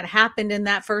amazing that happened in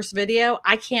that first video.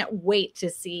 I can't wait to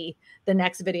see the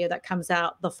next video that comes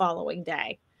out the following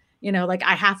day. You know, like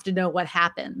I have to know what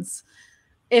happens.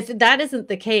 If that isn't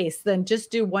the case, then just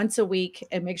do once a week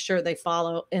and make sure they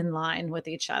follow in line with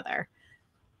each other.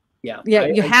 Yeah. Yeah.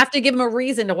 You have to give them a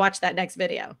reason to watch that next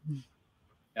video.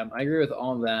 I agree with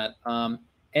all of that.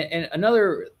 And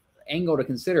another angle to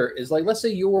consider is like, let's say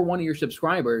you were one of your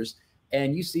subscribers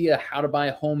and you see a how to buy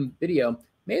a home video.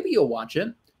 Maybe you'll watch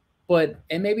it,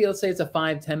 and maybe let's say it's a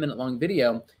 5-10 minute long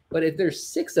video. But if there's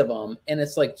 6 of them and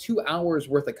it's like 2 hours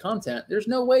worth of content, there's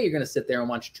no way you're going to sit there and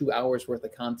watch 2 hours worth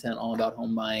of content all about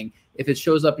home buying if it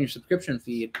shows up in your subscription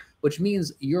feed, which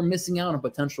means you're missing out on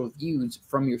potential views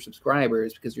from your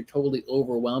subscribers because you're totally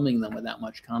overwhelming them with that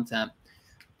much content.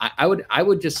 I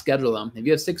would just schedule them. If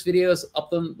you have 6 videos, up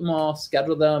them all,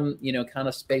 schedule them, you know, kind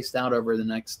of spaced out over the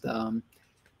next,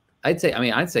 I'd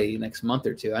say next month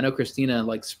or 2. I know Christina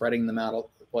likes spreading them out,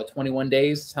 21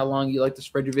 days? How long you like to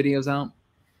spread your videos out?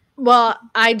 Well,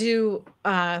 I do.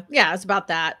 Yeah, it's about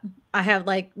that. I have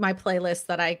like my playlist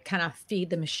that I kind of feed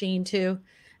the machine to.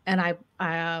 And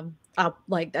I'll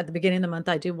like at the beginning of the month,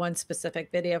 I do one specific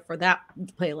video for that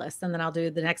playlist. And then I'll do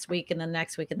the next week and the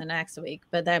next week and the next week.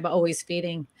 But I'm always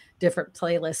feeding different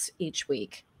playlists each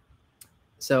week.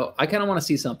 So I kind of want to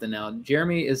see something now.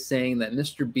 Jeremy is saying that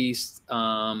Mr. Beast,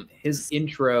 his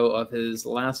intro of his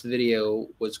last video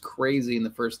was crazy in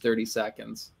the first 30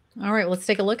 seconds. All right, let's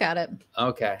take a look at it.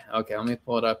 Okay. Let me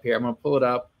pull it up here. I'm going to pull it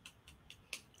up.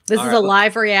 This is a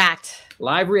live react.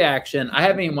 Live reaction. I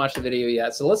haven't even watched the video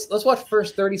yet. So let's watch the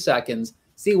first 30 seconds,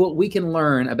 see what we can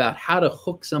learn about how to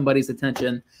hook somebody's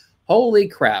attention. Holy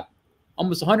crap.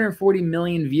 Almost 140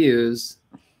 million views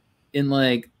in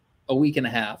like a week and a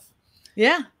half.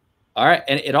 Yeah. All right.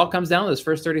 And it all comes down to this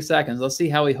first 30 seconds. Let's see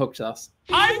how he hooks us.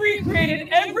 I recreated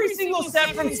every single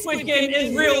step from Squid Game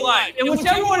in real life. And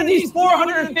whichever one of these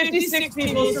 456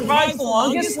 people survives the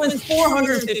longest wins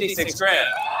 456 grand.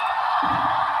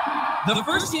 The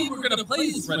first game we're going to play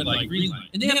is red light, green light.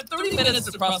 And they have 30 minutes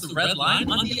to cross the red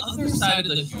line on the other side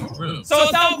of the huge room. So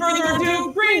without further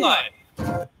ado, green light.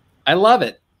 I love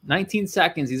it. 19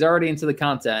 seconds. He's already into the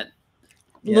content.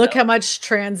 Look how much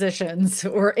transitions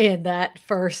were in that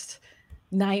first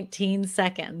 19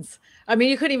 seconds. I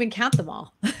mean, you couldn't even count them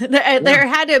all. There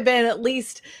had to have been at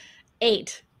least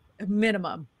 8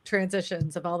 minimum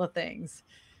transitions of all the things.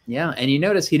 Yeah. And you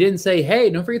notice he didn't say, hey,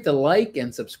 don't forget to like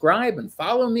and subscribe and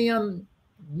follow me on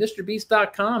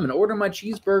MrBeast.com and order my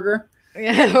cheeseburger.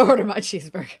 Yeah, order my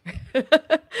cheeseburger.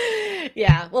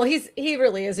 Yeah, well, he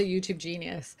really is a YouTube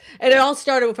genius, and it all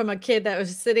started from a kid that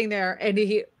was sitting there, and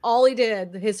all he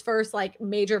did, his first like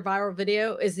major viral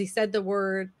video, is he said the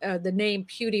name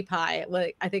PewDiePie.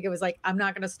 Like, I think it was like, I'm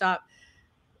not going to stop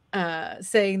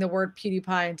saying the word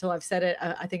PewDiePie until I've said it,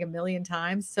 I think 1 million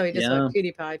times. So he just went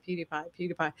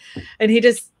PewDiePie, and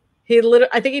he literally,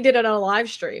 I think he did it on a live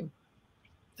stream.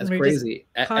 That's crazy.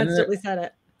 Constantly said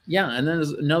it. Yeah, and then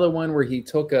there's another one where he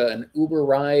took an Uber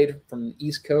ride from the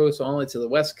East Coast all the way to the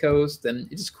West Coast,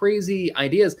 and it's just crazy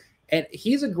ideas. And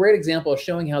he's a great example of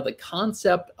showing how the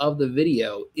concept of the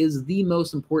video is the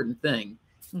most important thing,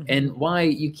 and why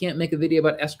you can't make a video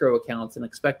about escrow accounts and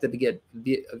expect it to get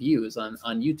views on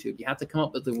YouTube. You have to come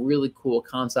up with a really cool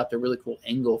concept, a really cool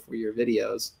angle for your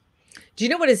videos. Do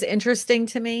you know what is interesting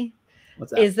to me?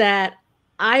 What's that? Is that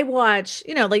I watch,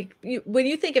 like when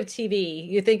you think of TV,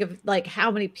 you think of like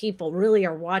how many people really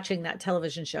are watching that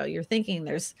television show. You're thinking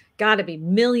there's got to be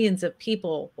millions of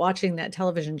people watching that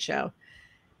television show.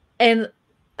 And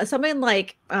something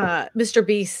like Mr.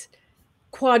 Beast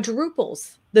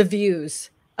quadruples the views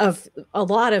of a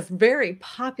lot of very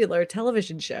popular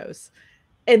television shows.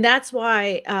 And that's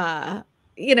why,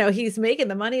 he's making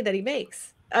the money that he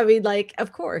makes. I mean, like,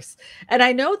 of course. And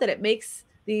I know that it makes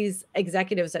these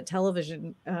executives at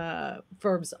television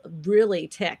firms really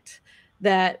ticked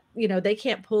that, they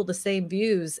can't pull the same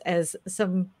views as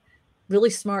some really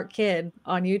smart kid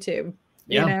on YouTube,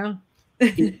 you know?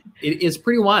 It is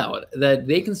pretty wild that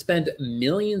they can spend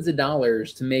millions of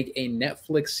dollars to make a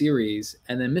Netflix series,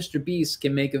 and then Mr. Beast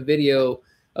can make a video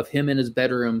of him in his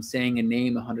bedroom saying a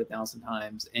name 100,000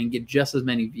 times and get just as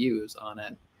many views on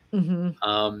it.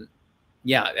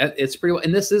 Yeah, it's pretty,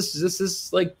 and this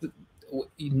is like,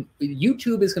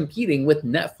 YouTube is competing with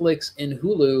Netflix and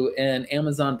Hulu and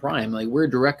Amazon Prime. Like, we're a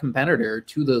direct competitor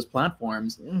to those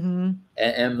platforms,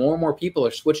 and more people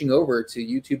are switching over to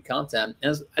YouTube content.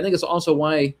 And I think it's also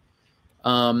why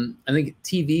I think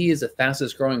TV is the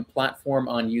fastest growing platform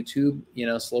on YouTube.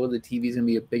 Slowly the TV is going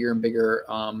to be a bigger and bigger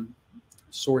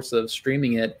source of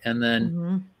streaming it, and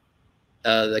then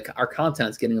our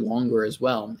content's getting longer as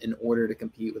well in order to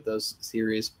compete with those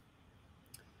series.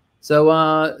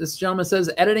 So this gentleman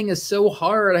says, editing is so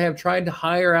hard. I have tried to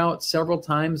hire out several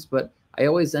times, but I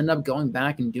always end up going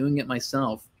back and doing it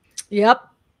myself. Yep.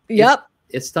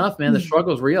 It's tough, man. The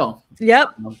struggle's real.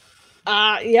 Yep.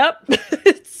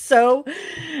 It's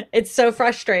so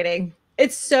frustrating.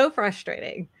 It's so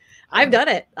frustrating. I've done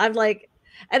it.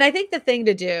 And I think the thing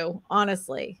to do,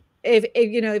 honestly,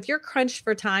 if you're crunched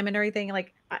for time and everything,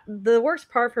 like, the worst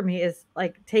part for me is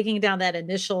like taking down that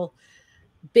initial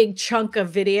big chunk of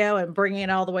video and bringing it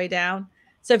all the way down.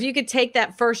 So if you could take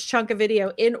that first chunk of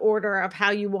video in order of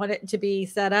how you want it to be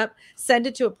set up, send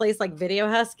it to a place like Video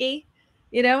Husky,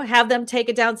 have them take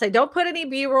it down, say, don't put any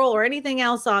B-roll or anything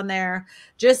else on there.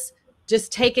 Just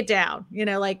take it down,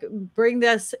 like bring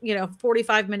this,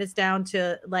 45 minutes down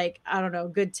to like, I don't know,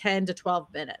 good 10 to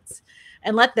 12 minutes,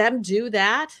 and let them do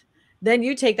that. Then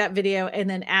you take that video and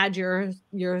then add your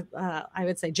I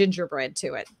would say gingerbread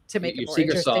to it to make it more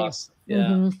secret interesting. Sauce.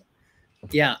 Yeah.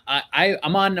 Yeah.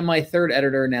 I'm on my 3rd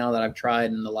editor now that I've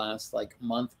tried in the last like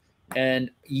month.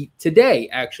 And today,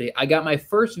 actually, I got my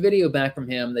first video back from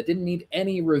him that didn't need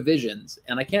any revisions.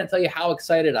 And I can't tell you how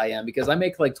excited I am, because I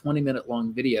make like 20-minute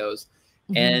long videos.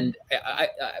 And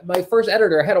my first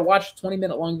editor, I had to watch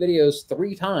 20-minute long videos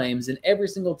 3 times, and every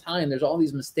single time there's all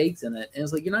these mistakes in it. And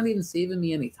it's like, you're not even saving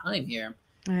me any time here.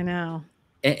 I know.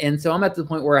 And so I'm at the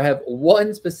point where I have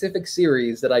one specific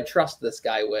series that I trust this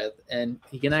guy with, and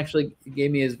he can actually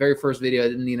gave me his very first video. I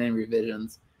didn't need any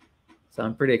revisions. So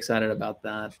I'm pretty excited about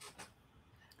that.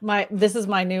 This is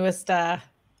my newest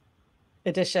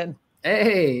edition.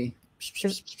 Hey.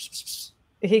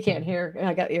 He can't hear.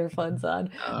 I got earphones on.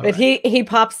 But he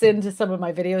pops into some of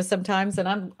my videos sometimes,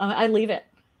 and I leave it.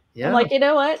 Yeah. I'm like, you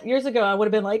know what? Years ago I would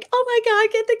have been like, oh my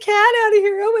God, get the cat out of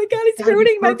here. Oh my God, he's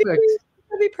ruining my video.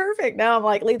 That'd be perfect. Now I'm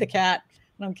like, leave the cat.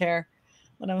 I don't care.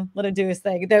 Let him do his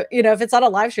thing. You know, if it's on a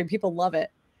live stream, people love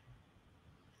it.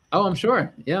 Oh, I'm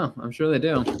sure. Yeah, I'm sure they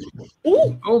do.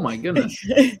 Ooh. Oh my goodness.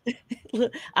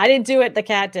 I didn't do it. The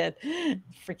cat did.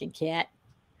 Freaking cat.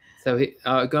 So he,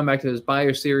 going back to his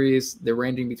buyer series, they're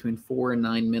ranging between 4 and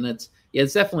 9 minutes. Yeah,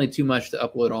 it's definitely too much to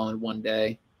upload all in one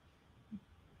day.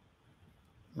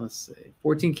 Let's see.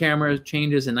 14 camera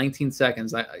changes in 19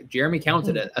 seconds. Jeremy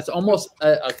counted it. That's almost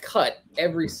a cut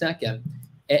every second.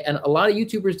 And a lot of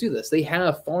YouTubers do this. They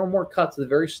have far more cuts at the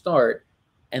very start,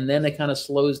 and then it kind of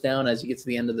slows down as you get to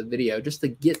the end of the video just to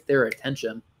get their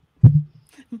attention.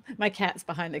 My cat's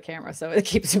behind the camera, so it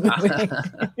keeps moving.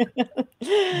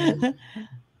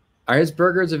 Are his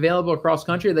burgers available across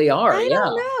country? They are. I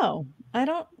don't know. I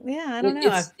don't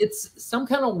know. It's some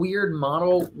kind of weird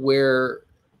model where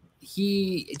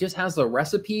he just has the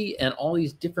recipe, and all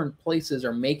these different places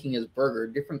are making his burger.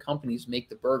 Different companies make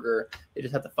the burger. They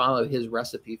just have to follow his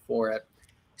recipe for it.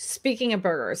 Speaking of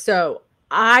burgers, so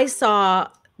I saw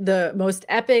the most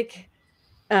epic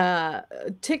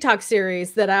TikTok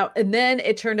series and then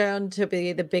it turned out to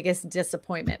be the biggest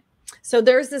disappointment. So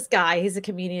there's this guy, he's a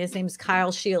comedian, his name's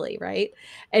Kyle Sheely, right?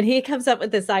 And he comes up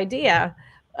with this idea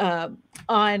on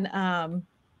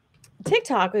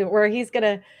TikTok where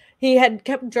he had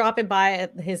kept dropping by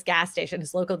at his gas station,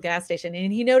 his local gas station,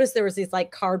 and he noticed there was these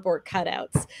like cardboard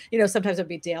cutouts. You know, sometimes it would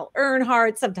be Dale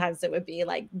Earnhardt, sometimes it would be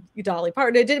like Dolly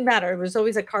Parton. It didn't matter. It was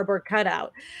always a cardboard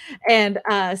cutout. And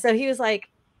so he was like,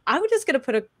 I'm just going to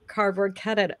put a cardboard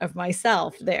cutout of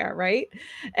myself there, right?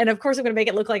 And of course, I'm going to make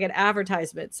it look like an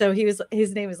advertisement. So his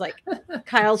name is like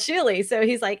Kyle Sheely. So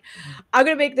he's like, I'm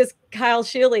going to make this Kyle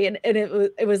Sheely, and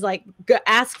it was like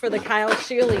ask for the Kyle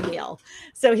Sheely meal.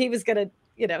 So he was going to.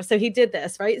 You know, so he did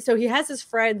this, right? So he has his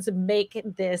friends make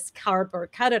this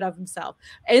cardboard cutout of himself.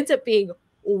 Ends up being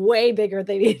way bigger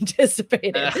than he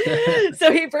anticipated.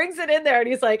 So he brings it in there and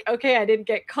he's like, okay, I didn't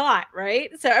get caught,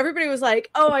 right? So everybody was like,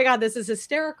 oh my God, this is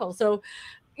hysterical. So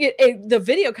the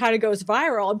video kind of goes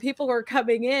viral, and people were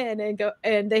coming in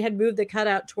and they had moved the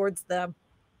cutout towards the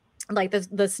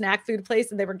snack food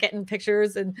place, and they were getting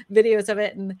pictures and videos of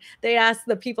it, and they asked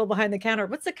the people behind the counter,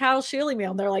 what's the Kyle Sheely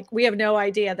meal? And they're like, we have no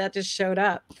idea, that just showed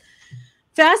up.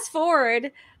 Fast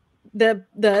forward, the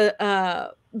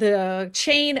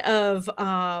chain of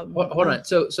hold on,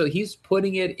 so he's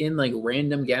putting it in like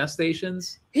random gas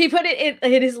stations. He put it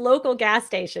in his local gas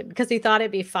station because he thought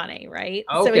it'd be funny, right?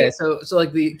 Okay, so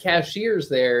like the cashiers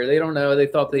there, they don't know. They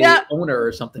thought the owner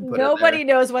or something put Nobody it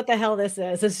there. knows what the hell this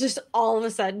is. It's just all of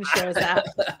a sudden shows up.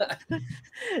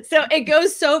 So it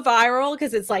goes so viral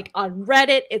because it's like on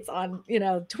Reddit, it's on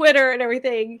Twitter and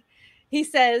everything. He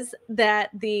says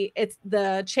that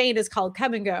the chain is called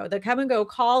Come and Go. The Come and Go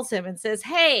calls him and says,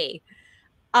 hey,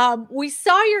 we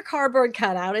saw your cardboard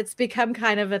cutout. It's become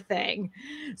kind of a thing.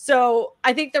 So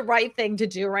I think the right thing to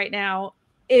do right now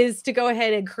is to go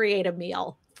ahead and create a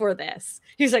meal for this.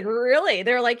 He's like, really?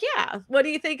 They're like, yeah. What do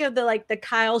you think of the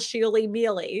Kyle Sheely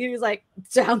mealie? He was like,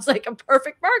 sounds like a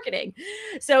perfect marketing.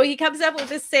 So he comes up with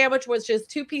this sandwich with just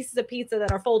 2 pieces of pizza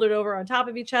that are folded over on top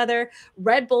of each other.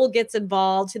 Red Bull gets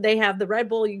involved. They have the Red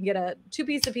Bull. You can get a 2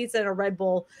 piece of pizza and a Red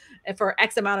Bull for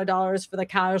X amount of dollars for the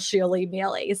Kyle Sheely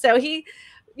mealie. So he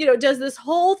does this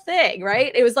whole thing,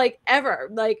 right? It was like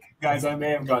guys, I may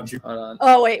have gone too. Hold on.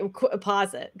 Oh wait,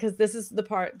 pause it, because this is the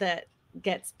part that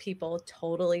gets people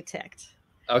totally ticked.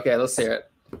 Okay, let's hear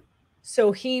it.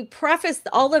 So he prefaced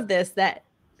all of this that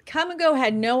Come and Go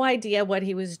had no idea what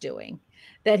he was doing,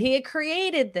 that he had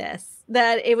created this,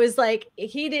 that it was like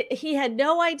he had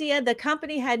no idea, the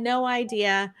company had no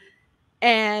idea,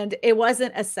 and it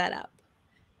wasn't a setup.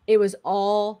 It was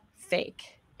all fake.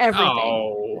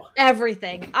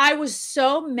 Everything. I was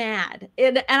so mad.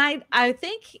 And I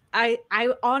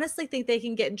honestly think they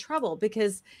can get in trouble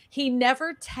because he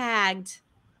never tagged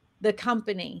the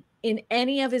company in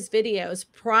any of his videos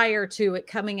prior to it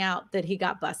coming out that he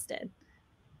got busted.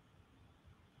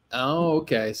 Oh,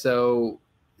 okay. So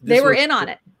They were in on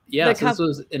it. Yeah, so this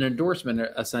was an endorsement,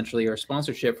 essentially, or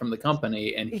sponsorship from the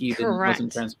company, and he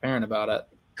wasn't transparent about it.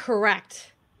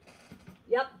 Correct.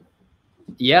 Yep.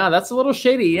 Yeah, that's a little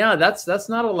shady. Yeah, that's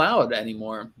not allowed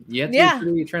anymore. You have to be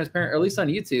pretty transparent, or at least on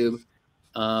YouTube.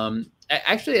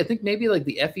 Actually, I think maybe like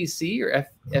the FEC or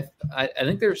I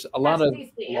think there's a lot of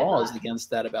laws against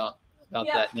that about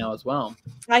that now as well.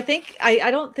 I think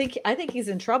I think he's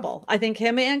in trouble. I think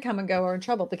him and Come and Go are in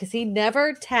trouble because he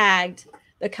never tagged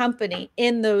the company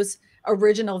in those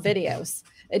original videos.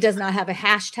 It does not have a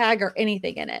hashtag or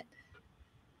anything in it.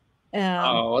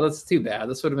 Oh, well, that's too bad.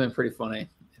 This would have been pretty funny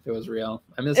if it was real.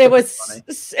 I mean, it was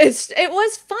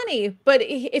funny, but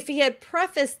if he had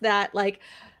prefaced that, like,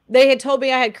 they had told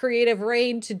me I had creative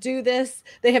reign to do this.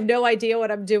 They have no idea what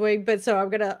I'm doing, but so I'm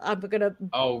gonna.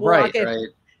 Oh, right.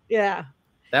 Yeah.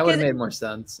 That would have made more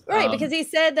sense. Right, because he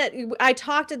said that I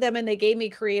talked to them and they gave me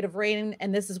creative reign,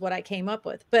 and this is what I came up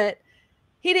with. But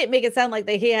he didn't make it sound like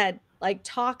he had like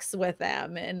talks with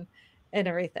them and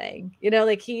everything. You know,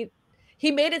 like he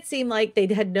made it seem like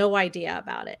they had no idea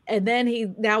about it. And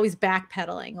then now he's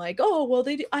backpedaling like, oh, well,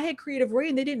 I had creative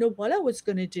reign. They didn't know what I was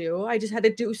going to do. I just had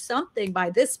to do something by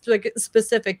this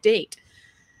specific date.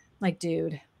 Like,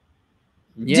 dude.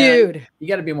 Yeah, dude, you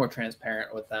got to be more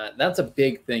transparent with that. That's a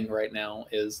big thing right now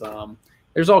is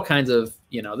there's all kinds of,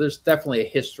 there's definitely a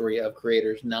history of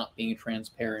creators not being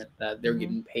transparent, that they're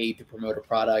getting paid to promote a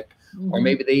product, or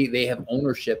maybe they have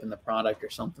ownership in the product or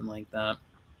something like that.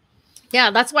 Yeah,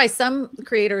 that's why some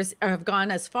creators have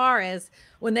gone as far as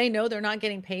when they know they're not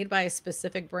getting paid by a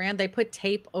specific brand, they put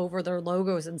tape over their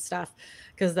logos and stuff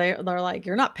because they're like,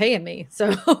 you're not paying me,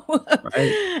 so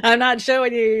I'm not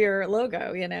showing you your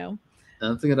logo,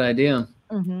 That's a good idea.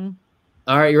 All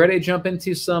right, you ready to jump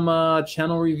into some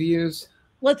channel reviews?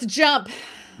 Let's jump.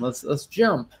 Let's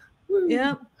jump. Woo.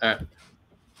 Yeah. All right.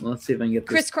 Let's see if I can get this.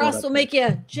 Crisscross will make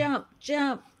you jump,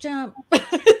 jump, jump.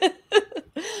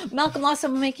 Malcolm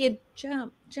Lawson will make you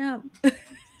jump, jump.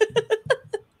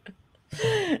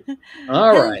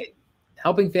 All right.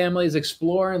 Helping families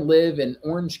explore and live in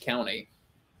Orange County.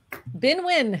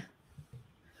 Bin-win.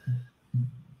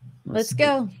 Let's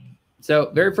go.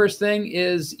 So very first thing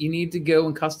is you need to go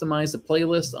and customize the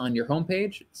playlist on your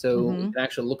homepage. So it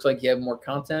actually looks like you have more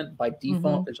content. By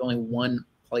default, there's only one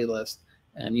playlist.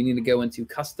 And you need to go into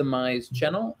customize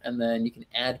channel, and then you can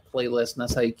add playlist, and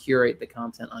that's how you curate the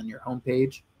content on your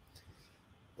homepage.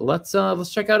 Let's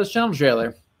check out his channel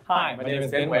trailer. Hi, my name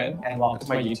is Ben Nguyen, and welcome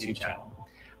to my YouTube channel.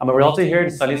 I'm a realtor here in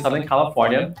sunny Southern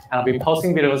California, and I'll be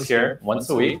posting videos here once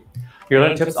a week. You'll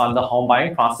learn tips on the home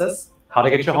buying process, how to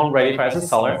get your home ready for as a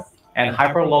seller, and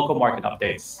hyper-local market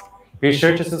updates. Be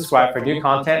sure to subscribe for new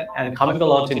content and comment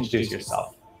below to introduce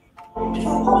yourself.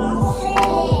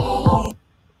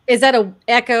 Is that an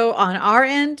echo on our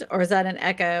end, or is that an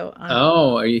echo on...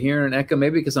 Oh, are you hearing an echo?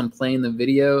 Maybe because I'm playing the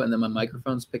video and then my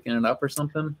microphone's picking it up or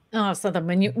something? Oh, so then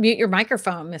when you mute your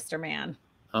microphone, Mr. Man.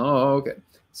 Oh, okay.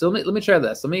 So let me try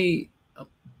this. Yeah,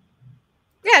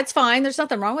 it's fine. There's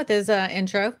nothing wrong with his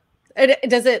intro.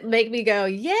 Does it make me go,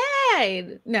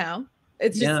 yay? No.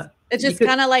 It's just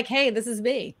kind of like, hey, this is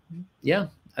me. Yeah.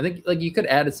 I think like you could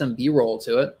add some B-roll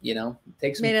to it,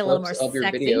 take some clips of your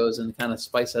videos and kind of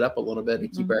spice it up a little bit to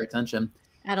keep our attention.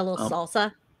 Add a little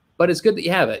salsa. But it's good that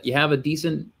you have it. You have a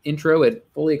decent intro. It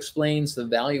fully explains the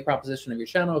value proposition of your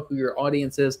channel, who your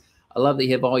audience is. I love that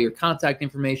you have all your contact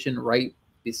information right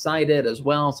beside it as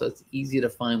well, so it's easy to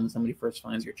find when somebody first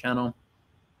finds your channel.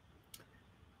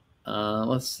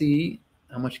 Let's see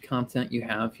how much content you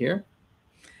have here.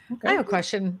 Okay. I have a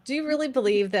question. Do you really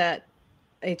believe that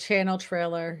a channel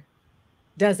trailer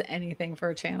does anything for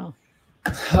a channel?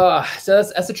 So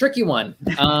that's a tricky one.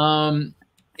 I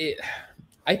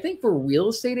think for real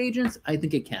estate agents, I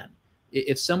think it can.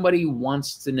 If somebody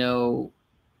wants to know,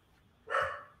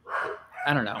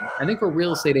 I don't know. I think for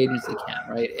real estate agents, it can,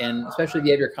 right? And especially if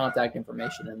you have your contact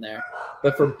information in there.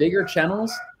 But for bigger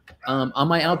channels, on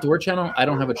my outdoor channel, I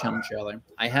don't have a channel trailer.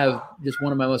 I have just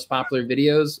one of my most popular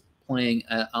videos playing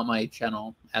on my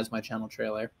channel as my channel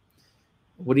trailer.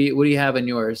 What do you have in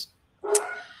yours?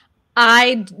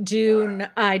 I do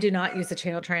not use a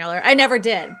channel trailer. I never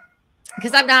did,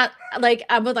 because I'm like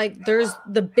there's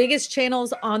the biggest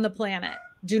channels on the planet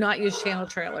do not use channel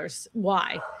trailers.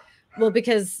 Why? Well,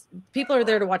 because people are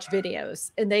there to watch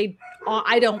videos, and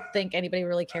I don't think anybody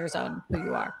really cares on who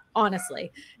you are,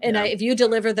 honestly. And if you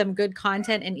deliver them good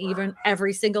content in even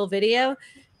every single video,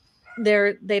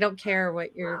 they don't care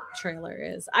what your trailer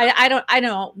is. I know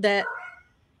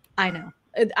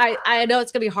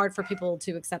it's going to be hard for people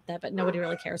to accept that, but nobody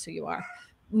really cares who you are.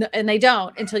 And they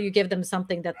don't until you give them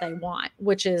something that they want,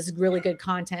 which is really good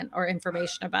content or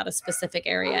information about a specific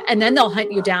area. And then they'll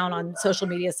hunt you down on social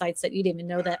media sites that you didn't even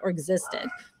know that or existed.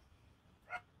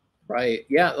 Right.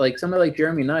 Yeah. Like somebody like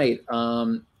Jeremy Knight. I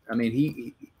mean,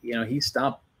 he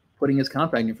stopped putting his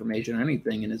contact information or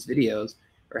anything in his videos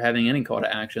or having any call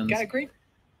to actions. Yeah, I agree.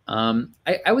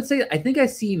 I would say I think I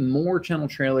see more channel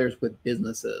trailers with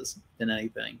businesses than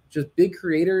anything. Just big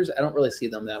creators, I don't really see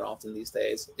them that often these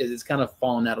days. It's kind of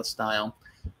fallen out of style.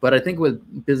 But I think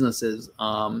with businesses,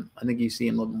 I think you see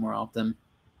them a little bit more often.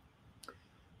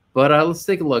 But let's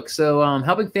take a look. So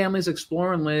helping families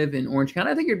explore and live in Orange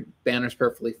County. I think your banner's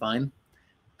perfectly fine.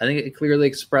 I think it clearly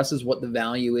expresses what the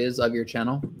value is of your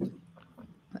channel.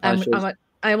 I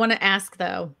want to ask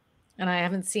though, and I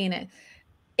haven't seen it.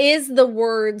 Is the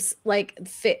words like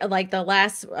the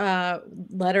last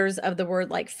letters of the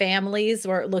word like families,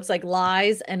 where it looks like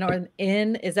lies and or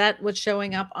in? Is that what's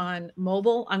showing up on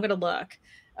mobile? I'm gonna look.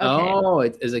 Okay. Oh,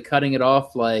 is it cutting it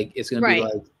off like it's gonna be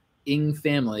like ing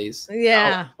families?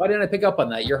 Yeah. Oh, why didn't I pick up on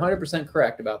that? You're 100%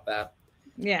 correct about that.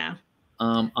 Yeah.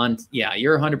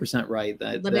 You're 100% right.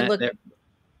 Let me look.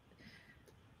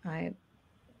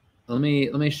 Let me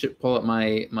pull up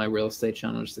my real estate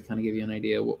channel just to kind of give you an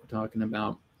idea of what we're talking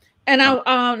about. And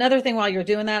another thing while you're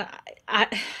doing that,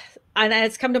 and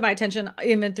it's come to my attention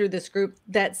even through this group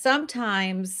that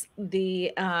sometimes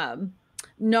the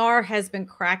NAR has been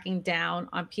cracking down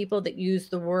on people that use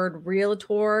the word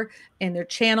realtor in their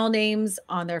channel names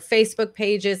on their Facebook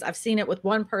pages. I've seen it with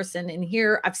one person in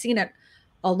here. I've seen it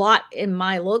a lot in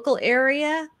my local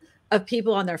area of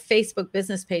people on their Facebook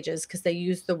business pages because they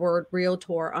use the word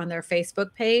realtor on their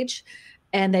Facebook page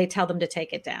and they tell them to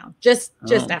take it down. Just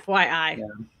FYI. Yeah.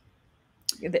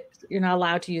 You're not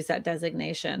allowed to use that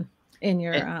designation in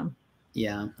your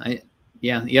you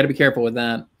got to be careful with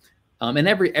that. And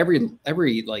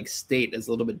every like state is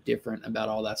a little bit different about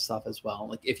all that stuff as well.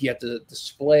 Like if you have to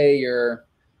display your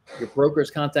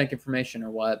broker's contact information or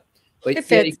what. But it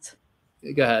fits.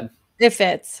 Go ahead. It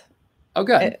fits. Oh,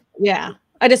 good. Yeah.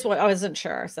 I wasn't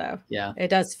sure. So yeah, it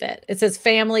does fit. It says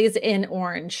families in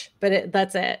orange, but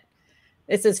that's it.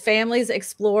 It says families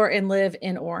explore and live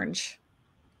in orange.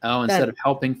 Oh, instead of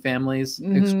helping families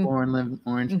explore and live in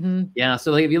orange. Yeah.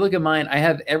 So like if you look at mine, I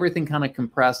have everything kind of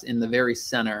compressed in the very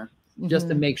center just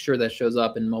to make sure that shows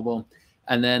up in mobile.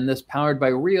 And then this powered by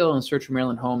Real and Search for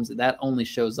Maryland Homes, that only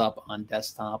shows up on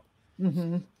desktop.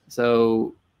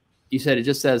 So you said it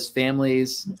just says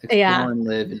families explore and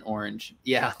live in orange.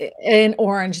 Yeah. In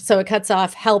orange. So it cuts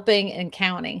off helping and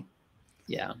county.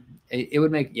 Yeah. It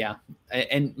would make,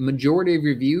 and majority of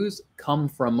your views come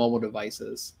from mobile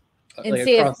devices, and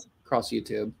like across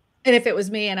YouTube. And if it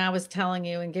was me and I was telling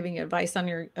you and giving you advice on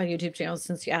your YouTube channel,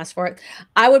 since you asked for it,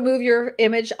 I would move your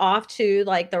image off to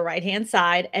like the right-hand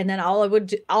side. And then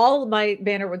all my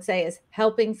banner would say is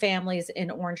helping families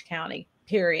in Orange County,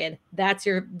 period. That's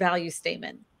your value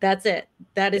statement. That's it.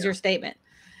 That is your statement.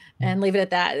 And leave it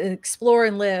at that. Explore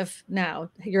and live. No,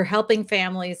 you're helping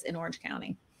families in Orange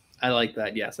County. I like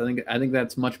that. Yes. I think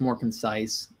that's much more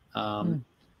concise. I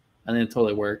think it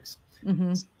totally works.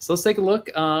 So let's take a look.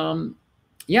 So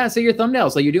your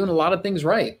thumbnails, like you're doing a lot of things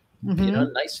right. You know,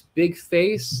 nice big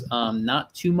face,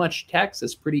 not too much text.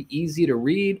 It's pretty easy to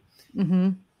read.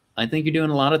 I think you're doing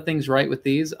a lot of things right with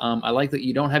these. I like that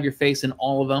you don't have your face in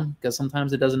all of them because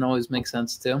sometimes it doesn't always make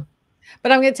sense too.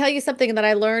 But I'm going to tell you something that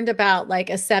I learned about like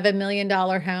a $7 million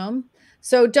home.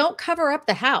 So don't cover up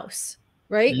the house,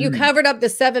 right? You covered up the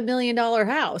 $7 million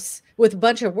house with a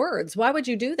bunch of words. Why would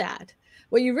you do that?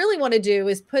 What you really want to do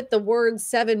is put the word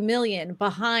 7 million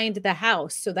behind the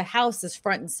house. So the house is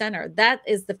front and center. That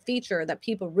is the feature that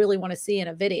people really want to see in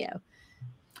a video.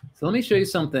 So let me show you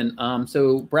something.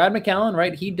 So Brad McAllen,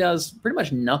 right? He does pretty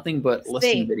much nothing but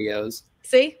listing videos.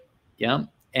 See? Yeah.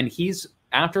 And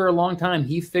after a long time,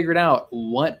 he figured out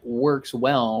what works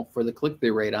well for the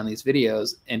click-through rate on these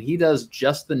videos. And he does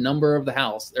just the number of the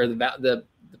house or the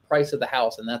price of the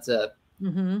house. And that's it.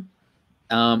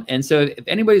 And so if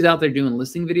anybody's out there doing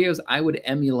listing videos, I would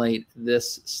emulate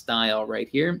this style right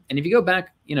here. And if you go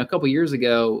back, a couple years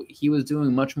ago, he was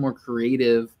doing much more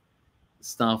creative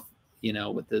stuff,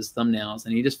 with his thumbnails.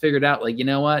 And he just figured out like, you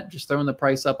know what, just throwing the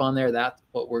price up on there, that's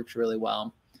what works really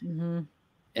well.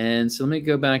 And so let me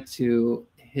go back to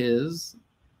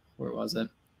where was it?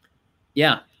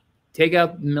 Yeah. Take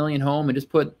out million home and just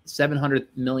put 700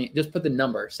 million, just put the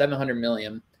number 700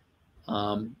 million.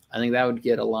 I think that would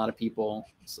get a lot of people's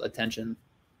attention.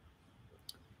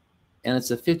 And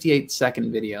it's a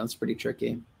 58-second video. It's pretty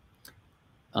tricky.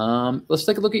 Let's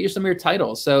take a look at some of your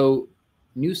titles. So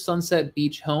new Sunset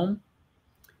Beach home.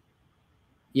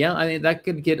 Yeah, I mean, that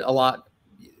could get a lot.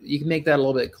 you can make that a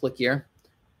little bit clickier.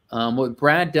 What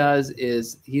Brad does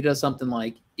is he does something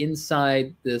like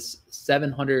inside this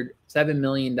 $7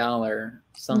 million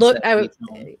sunset beach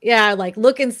home. Yeah, like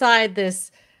look inside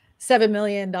this $7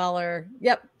 million.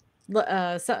 Yep,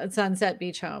 sunset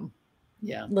beach home.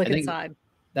 Yeah, look inside.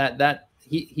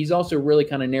 He's also really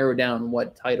kind of narrowed down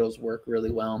what titles work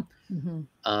really well.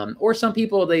 Or some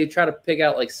people, they try to pick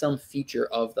out like some feature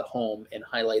of the home and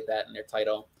highlight that in their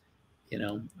title. You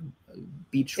know,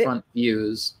 beachfront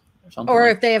views. Or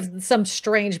if they have some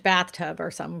strange bathtub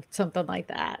or something like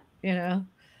that, you know.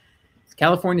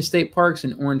 California state parks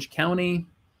in Orange County.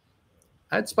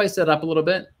 I'd spice that up a little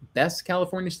bit. Best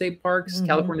California state parks.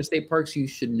 California state parks you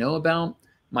should know about.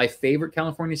 My favorite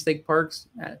California state parks.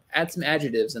 Add some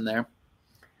adjectives in there.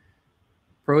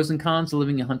 Pros and cons of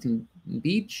living in Huntington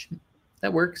Beach.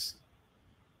 That works.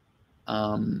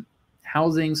 Housing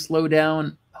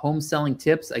slowdown. Home selling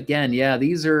tips. Again, yeah,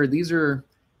 these are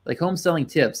like home selling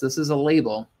tips. This is a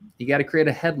label. You got to create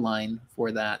a headline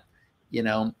for that. You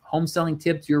know, home selling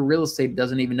tips your real estate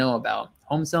doesn't even know about.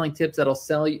 Home selling tips that'll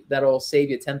save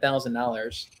you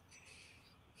 $10,000.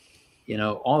 You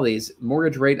know, all these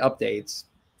mortgage rate updates.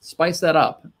 Spice that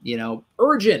up. You know,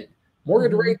 urgent.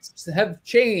 Mortgage rates have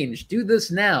changed. Do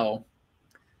this now.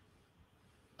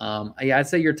 Yeah, I'd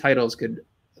say your titles could.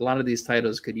 A lot of these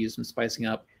titles could use some spicing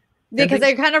up because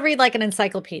they kind of read like an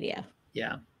encyclopedia.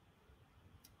 Yeah.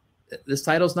 This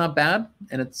title's not bad,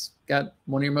 and it's got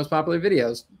one of your most popular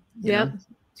videos. Yeah,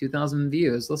 2,000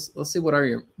 views. Let's see, what are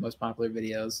your most popular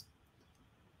videos?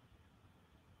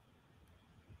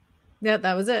 Yeah,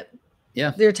 that was it.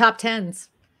 Yeah, your top 10s.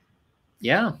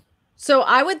 Yeah. So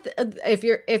I would, if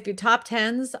your top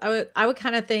 10s, I would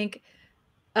kind of think,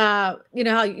 you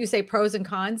know how you say pros and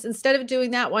cons. Instead of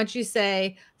doing that, why don't you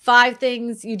say 5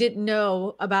 things you didn't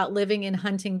know about living in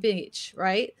Huntington Beach,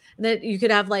 right? And then you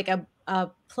could have like a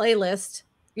playlist.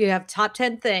 You have top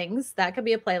 10 things. That could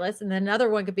be a playlist. And then another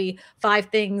one could be 5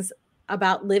 things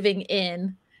about living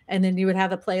in. And then you would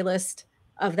have a playlist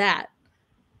of that.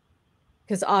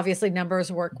 Because obviously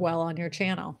numbers work well on your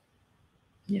channel.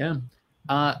 Yeah.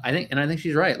 I think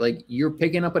she's right. Like, you're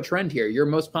picking up a trend here. Your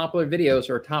most popular videos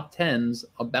are top 10s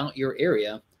about your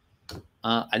area.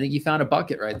 I think you found a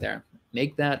bucket right there.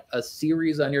 Make that a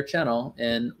series on your channel,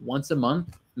 and once a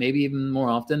month, maybe even more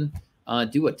often,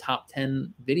 do a top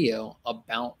 10 video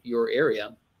about your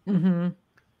area.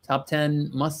 Top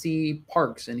 10 must-see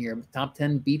parks in here. Top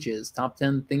 10 beaches. Top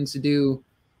 10 things to do.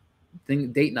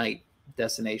 Date night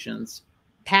destinations.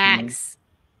 Packs.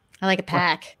 I like a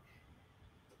pack.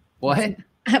 What?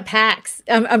 Packs.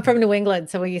 I'm from New England,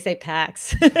 so when you say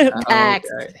packs, packs.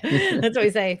 Okay. That's what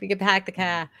we say. We can pack the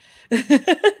car.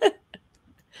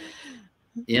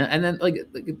 Yeah, and then like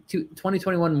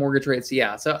 2021 mortgage rates.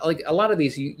 Yeah, so like a lot of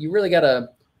these, you really got to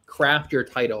craft your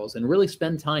titles and really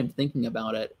spend time thinking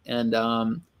about it. And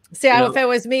see, if it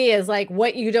was me, is like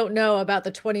what you don't know about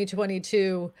the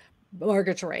 2022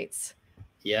 mortgage rates.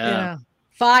 Yeah. You know,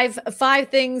 five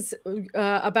things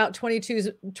about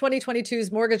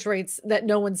 2022's mortgage rates that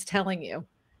no one's telling you.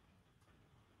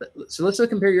 So let's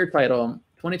compare your title,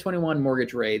 2021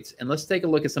 mortgage rates, and let's take a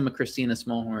look at some of Christina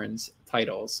Smallhorn's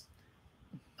titles.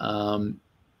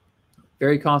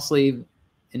 Very costly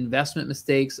investment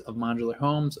mistakes of modular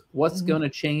homes. What's going to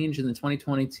change in the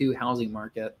 2022 housing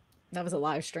market? That was a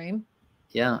live stream.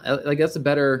 Yeah, like that's a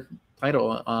better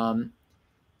title.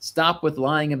 Stop with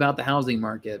lying about the housing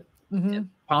market.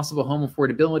 Possible home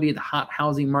affordability. The hot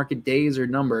housing market days are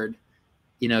numbered.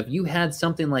 You know, if you had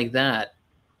something like that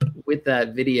with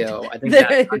that video, I think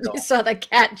you saw the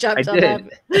cat jumped on that.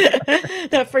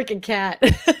 That freaking cat.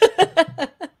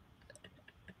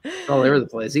 All over the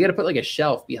place. You got to put like a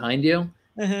shelf behind you,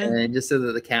 and just so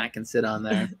that the cat can sit on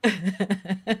there.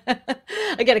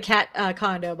 I got a cat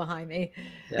condo behind me.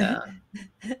 Yeah.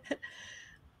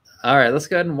 All right, let's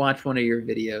go ahead and watch one of your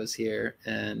videos here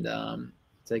and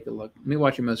take a look. Let me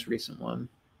watch your most recent one.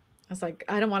 I was like,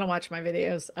 I don't want to watch my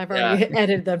videos. I've already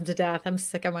edited them to death. I'm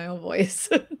sick of my own voice.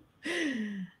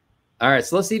 All right,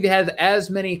 so let's see if you have as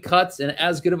many cuts and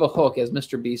as good of a hook as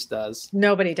Mr. Beast does.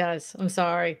 Nobody does. I'm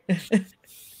sorry.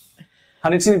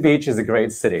 Huntington Beach is a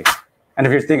great city. And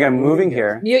if you're thinking of moving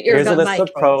here, here's a list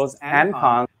of pros and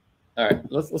cons. All right,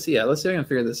 let's see. Yeah, let's see if I can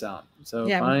figure this out. So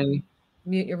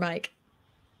mute your mic.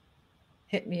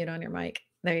 Hit mute on your mic.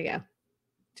 There you go.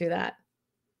 Do that.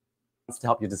 To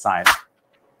help you decide.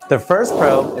 The first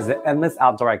pro is the endless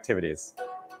outdoor activities.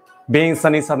 Being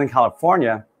sunny Southern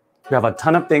California, you have a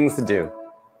ton of things to do.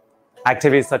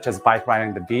 Activities such as bike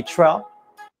riding the beach trail.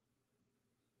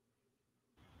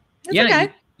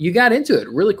 You got into it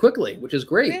really quickly, which is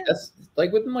great. Yeah. That's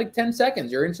like within like 10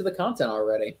 seconds, you're into the content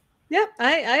already. Yeah,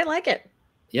 I like it.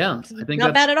 Yeah, I think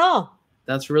not bad at all.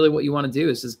 That's really what you want to do,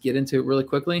 is just get into it really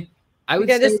quickly. I would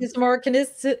say just more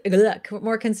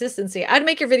consistency. I'd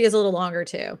make your videos a little longer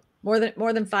too, more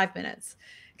than 5 minutes.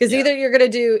 Because either you're going to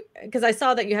do, because I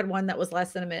saw that you had one that was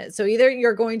less than a minute. So either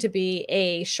you're going to be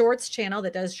a shorts channel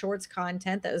that does shorts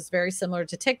content that is very similar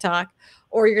to TikTok,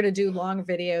 or you're going to do long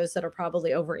videos that are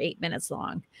probably over 8 minutes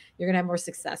long. You're going to have more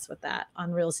success with that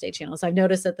on real estate channels. I've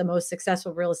noticed that the most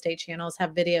successful real estate channels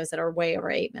have videos that are way over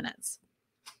 8 minutes.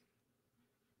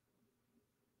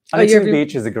 Huntington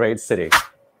Beach is a great city.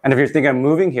 And if you're thinking of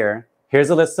moving here,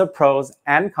 here's a list of pros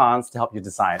and cons to help you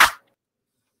decide.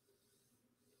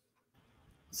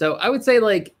 So I would say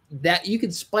like that you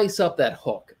could spice up that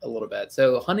hook a little bit.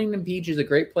 So Huntington Beach is a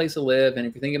great place to live. And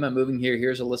if you're thinking about moving here,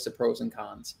 here's a list of pros and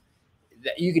cons.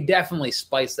 You could definitely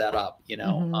spice that up, you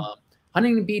know.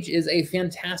 Huntington Beach is a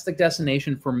fantastic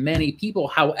destination for many people.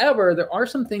 However, there are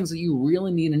some things that you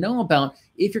really need to know about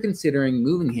if you're considering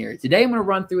moving here. Today, I'm going to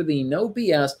run through the no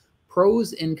BS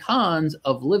pros and cons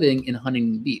of living in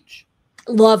Huntington Beach.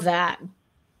 Love that.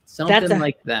 Something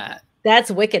like that. That's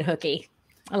wicked hooky.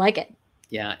 I like it.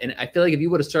 Yeah, and I feel like if you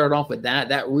would have started off with that,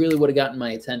 that really would have gotten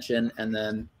my attention. And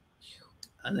then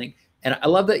I think, and I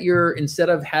love that you're, instead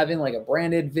of having like a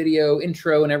branded video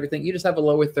intro and everything, you just have a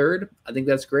lower third. I think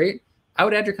that's great. I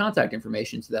would add your contact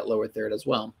information to that lower third as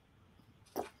well.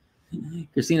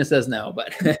 Christina says no,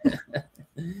 but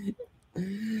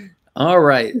all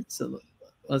right. So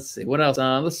let's see what else.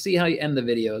 Let's see how you end the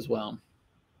video as well.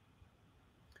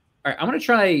 All right, I'm going to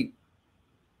try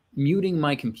muting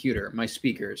my computer, my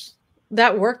speakers.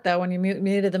 That worked though when you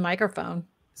muted the microphone.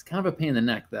 It's kind of a pain in the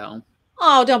neck though.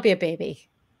 Oh, don't be a baby.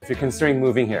 If you're considering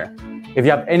moving here, if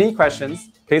you have any questions,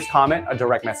 please comment or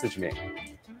direct message me.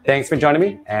 Thanks for joining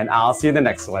me, and I'll see you in the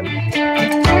next one.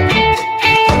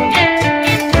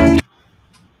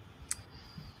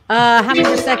 How many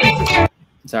more seconds?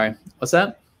 Sorry, what's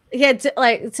that? He had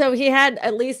so he had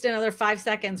at least another 5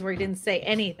 seconds where he didn't say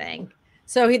anything.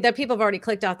 So that people have already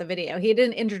clicked off the video. He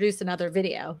didn't introduce another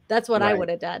video. That's what I would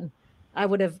have done. I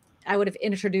would have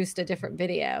introduced a different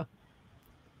video.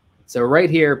 So right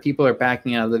here, people are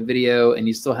backing out of the video, and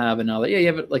you still have another. Yeah,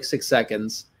 you have like 6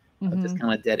 seconds of this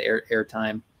kind of dead air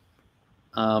time.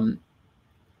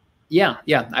 Yeah,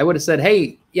 I would have said,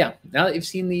 hey, yeah, now that you've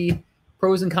seen the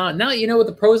pros and cons, now that you know what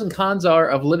the pros and cons are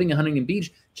of living in Huntington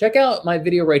Beach, check out my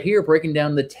video right here breaking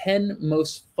down the 10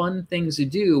 most fun things to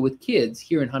do with kids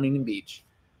here in Huntington Beach.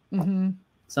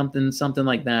 Something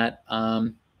like that.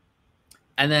 And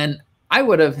then I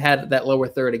would have had that lower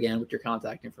third again with your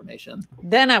contact information.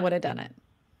 Then I would have done it.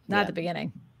 Not at the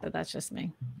beginning, but that's just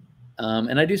me.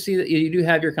 And I do see that you do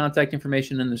have your contact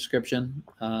information in the description,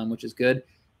 which is good.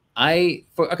 Okay,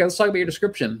 let's talk about your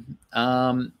description.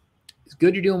 It's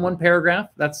good you're doing one paragraph.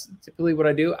 That's typically what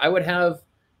I do. I would have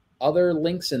other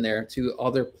links in there to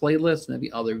other playlists,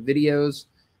 maybe other videos.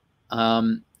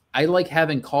 I like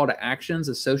having call to actions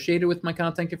associated with my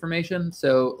contact information.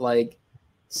 So like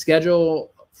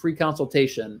schedule free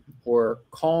consultation, or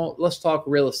call, let's talk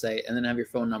real estate, and then have your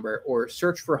phone number, or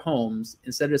search for homes.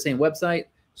 Instead of saying website,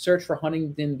 search for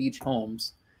Huntington Beach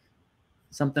homes.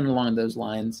 Something along those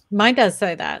lines. Mine does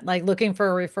say that, like looking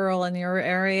for a referral in your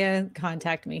area,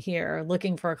 contact me here.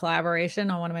 Looking for a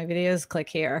collaboration on one of my videos, click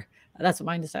here. That's what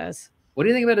mine says. What do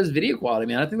you think about his video quality,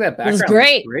 man? I think that background is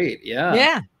great. Yeah.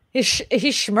 Yeah.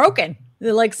 He's smoking.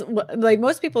 Like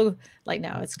most people, like,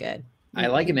 no, it's good. I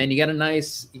like it, man. You got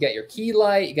you got your key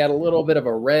light. You got a little bit of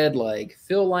a red, like,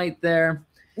 fill light there.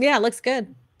 Yeah, it looks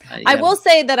good. Yeah. I will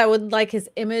say that I would like his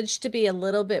image to be a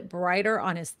little bit brighter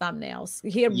on his thumbnails.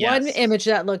 He had one image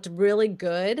that looked really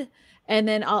good. And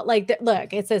then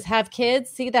look, it says have kids.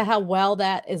 See how well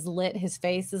that is lit. His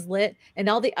face is lit. And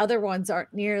all the other ones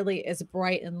aren't nearly as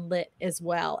bright and lit as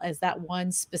well as that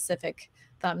one specific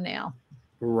thumbnail.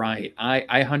 Right.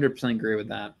 I 100% agree with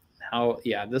that.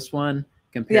 This one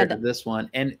compared to this one,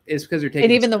 and it's because you're taking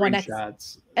and even the one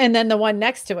next, and then the one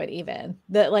next to it, even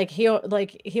that he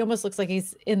almost looks like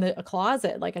he's in a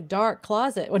closet, like a dark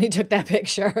closet when he took that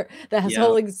picture. That's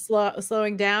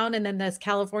slowing down, and then this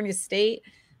California state,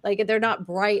 like they're not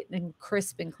bright and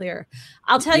crisp and clear.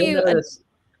 I'll tell you.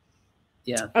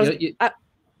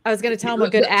 I was going to tell him a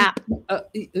good app.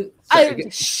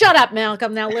 Shut up,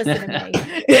 Malcolm. Now listen to me.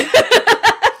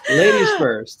 Ladies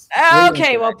first.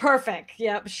 Okay, well, perfect.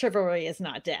 Yep, chivalry is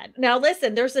not dead. Now,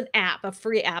 listen, there's an app, a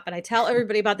free app, and I tell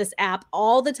everybody about this app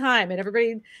all the time, and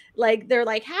everybody, they're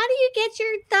like, how do you get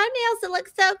your thumbnails to look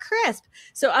so crisp?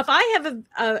 So if I have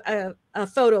a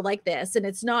photo like this, and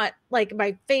it's not like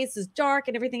my face is dark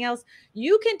and everything else,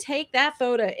 you can take that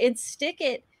photo and stick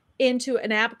it into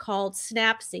an app called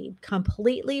Snapseed,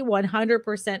 completely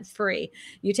 100% free.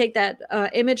 You take that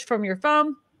image from your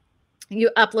phone, you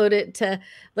upload it to,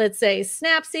 let's say,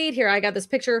 Snapseed. Here, I got this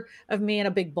picture of me in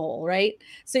a big bowl, right?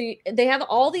 So they have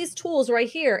all these tools right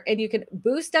here, and you can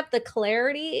boost up the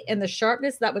clarity and the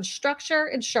sharpness. That was structure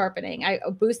and sharpening. I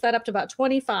boost that up to about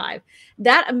 25.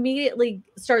 That immediately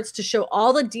starts to show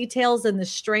all the details and the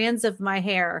strands of my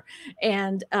hair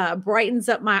and brightens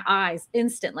up my eyes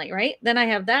instantly, right? Then I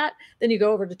have that. Then you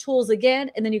go over to tools again,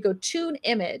 and then you go tune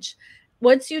image.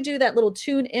 Once you do that little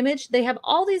tune image, they have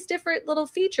all these different little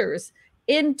features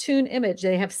in tune image.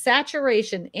 They have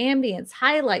saturation, ambience,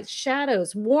 highlights,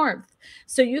 shadows, warmth.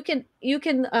 So you can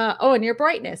and your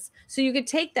brightness. So you could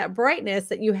take that brightness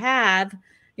that you have,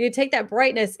 you could take that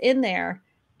brightness in there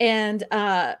and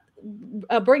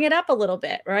bring it up a little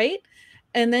bit, right?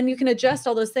 And then you can adjust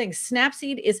all those things.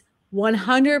 Snapseed is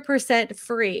 100%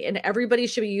 free, and everybody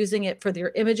should be using it for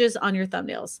their images on your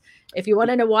thumbnails. If you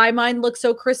want to know why mine looks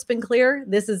so crisp and clear,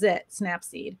 this is it,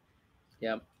 Snapseed.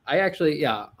 Yeah,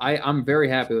 I'm very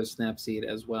happy with Snapseed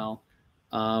as well.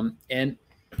 And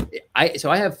so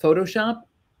I have Photoshop.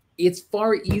 It's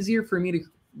far easier for me to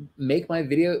make my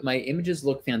images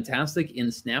look fantastic in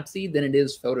Snapseed than it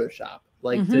is Photoshop.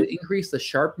 Like to increase the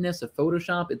sharpness of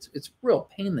Photoshop, it's real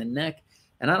pain in the neck.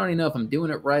 And I don't even know if I'm doing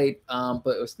it right. But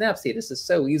with Snapseed, this is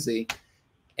so easy.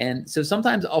 And so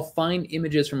sometimes I'll find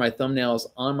images for my thumbnails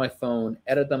on my phone,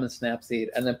 edit them in Snapseed,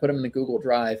 and then put them in the Google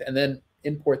Drive, and then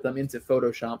import them into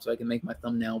Photoshop so I can make my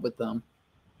thumbnail with them.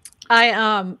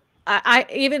 I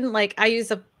even I use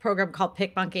a program called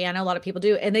PicMonkey. I know a lot of people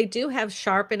do, and they do have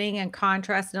sharpening and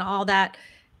contrast and all that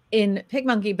in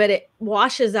PicMonkey, but it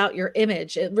washes out your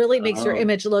image. It really makes your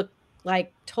image look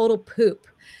like total poop.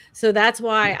 So that's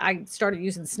why I started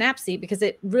using Snapseed, because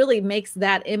it really makes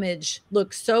that image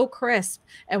look so crisp.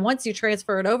 And once you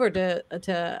transfer it over to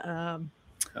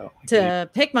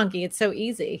PicMonkey, it's so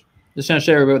easy. Just trying to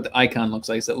show everybody what the icon looks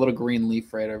like. It's that little green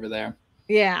leaf right over there.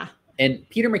 Yeah. And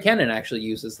Peter McKinnon actually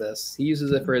uses this. He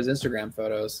uses it for his Instagram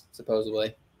photos,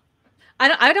 supposedly.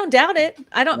 I don't doubt it.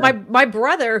 I don't. Yeah. My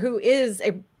brother, who is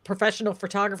a professional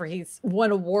photographer, he's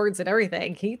won awards and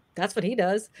everything. That's what he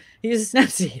does. He uses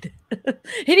Snapseed.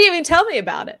 He didn't even tell me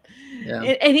about it. Yeah.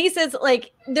 And he says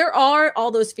there are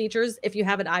all those features if you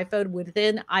have an iPhone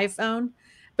within iPhone,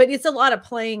 but it's a lot of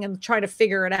playing and trying to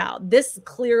figure it out. This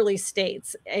clearly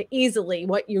states easily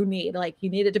what you need. Like, you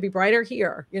need it to be brighter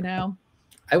here, you know?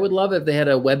 I would love if they had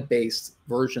a web-based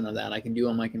version of that I can do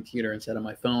on my computer instead of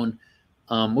my phone.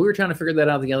 We were trying to figure that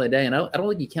out the other day, and I don't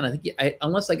think you can. I think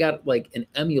unless I got like an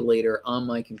emulator on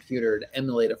my computer to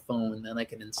emulate a phone, then I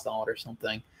can install it or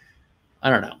something. I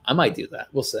don't know. I might do that.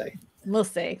 We'll see. We'll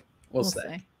see. We'll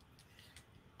see.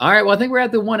 All right. Well, I think we're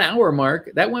at the 1 hour mark.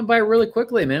 That went by really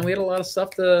quickly, man. We had a lot of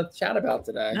stuff to chat about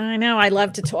today. I know. I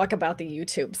love to talk about the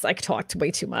YouTubes. I talked way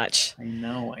too much. I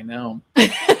know. I know.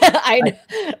 I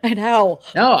know.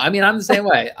 No, I mean, I'm the same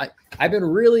way. I've been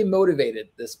really motivated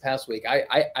this past week.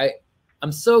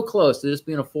 I'm so close to just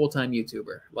being a full-time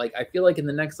YouTuber. Like, I feel like in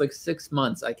the next 6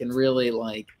 months, I can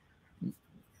really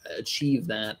achieve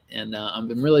that. And I've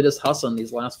been really just hustling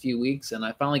these last few weeks, and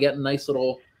I finally got a nice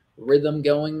little rhythm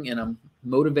going, and I'm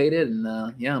motivated,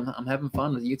 and yeah, I'm having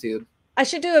fun with YouTube. I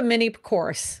should do a mini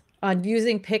course on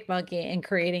using PicMonkey and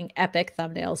creating epic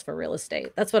thumbnails for real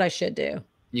estate. That's what I should do.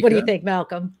 What do you think,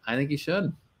 Malcolm? I think you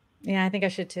should. Yeah, I think I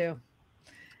should too.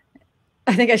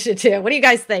 I think I should too. What do you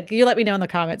guys think? You let me know in the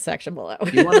comment section below.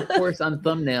 You want a course on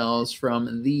thumbnails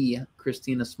from the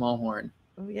Christina Smallhorn?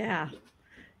 Oh yeah,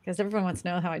 because everyone wants to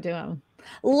know how I do them.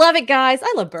 Love it, guys.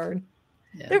 I love Bird.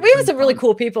 Yeah, we have some really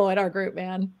cool people in our group,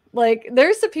 man.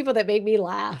 There's some people that make me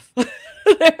laugh.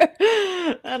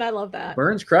 And I love that.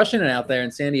 Burn's crushing it out there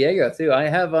in San Diego too. I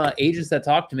have agents that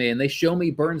talk to me, and they show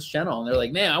me Burn's channel, and they're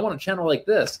like, man, I want a channel like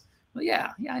this. Well,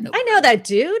 yeah, I know. I know that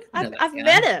dude. I've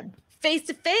met him face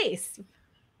to face.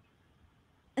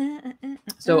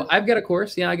 So I've got a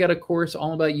course. Yeah, I got a course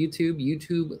all about YouTube.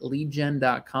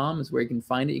 YouTubeleadgen.com is where you can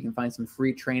find it. You can find some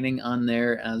free training on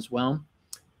there as well.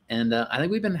 And I think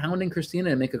we've been hounding Christina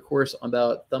to make a course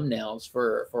about thumbnails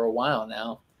for a while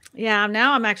now. Yeah,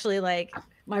 now I'm actually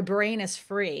my brain is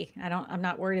free. I'm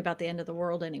not worried about the end of the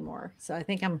world anymore. So I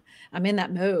think I'm in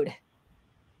that mode.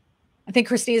 I think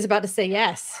Christina's about to say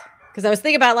yes. Because I was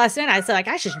thinking about it last night. I said,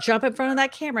 I should jump in front of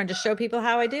that camera and just show people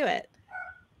how I do it.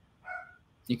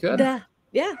 You could.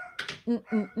 Yeah.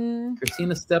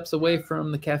 Christina steps away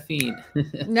from the caffeine.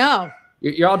 No.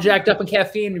 You're all jacked up on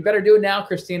caffeine. You better do it now,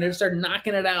 Christina. Just start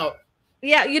knocking it out.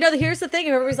 Yeah. Here's the thing.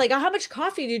 Everybody's like, oh, how much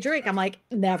coffee do you drink? I'm like,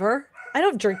 never. I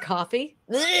don't drink coffee.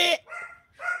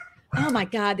 Oh, my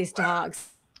God, these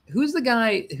dogs. Who's the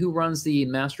guy who runs the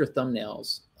Master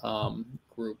Thumbnails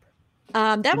group?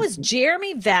 That was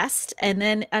Jeremy Vest, and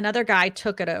then another guy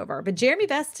took it over. But Jeremy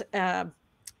Vest,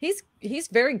 he's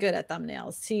very good at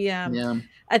thumbnails.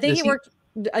 I think he worked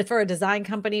for a design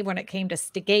company when it came to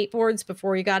skateboards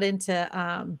before he got into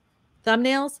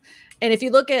thumbnails. And if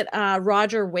you look at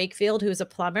Roger Wakefield, who's a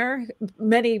plumber,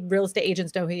 many real estate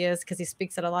agents know who he is because he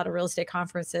speaks at a lot of real estate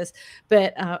conferences.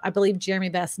 But I believe Jeremy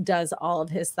Vest does all of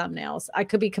his thumbnails. I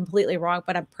could be completely wrong,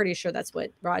 but I'm pretty sure that's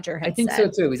what Roger had said. I think so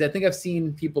too, because I think I've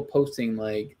seen people posting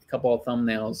like a couple of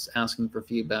thumbnails asking for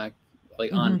feedback,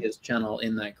 like on his channel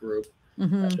in that group.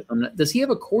 Does he have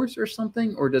a course or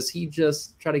something, or does he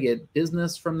just try to get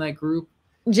business from that group?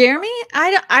 Jeremy,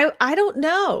 I don't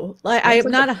know. Like I'm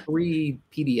not a free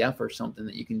PDF or something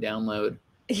that you can download.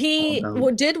 He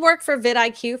did work for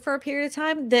vidIQ for a period of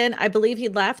time. Then I believe he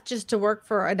left just to work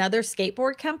for another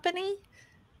skateboard company.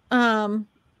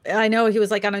 I know he was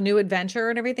like on a new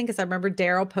adventure and everything because I remember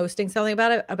Daryl posting something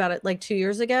about it like 2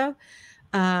 years ago.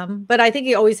 But I think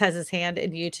he always has his hand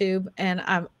in YouTube. And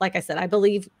like I said, I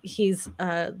believe he's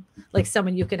like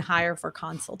someone you can hire for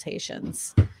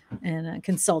consultations and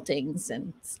consultings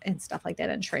and stuff like that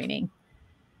and training.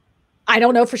 I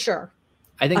don't know for sure.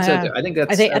 I think so too. I think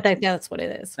that's what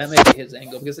it is. That may be his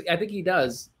angle because I think he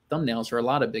does thumbnails for a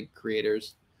lot of big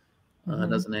creators,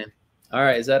 doesn't he? All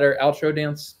right, is that our outro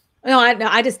dance? No,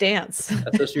 I just dance.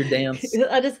 That's just your dance.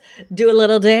 I just do a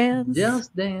little dance.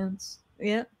 Just dance.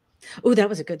 Yeah. Oh, that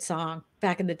was a good song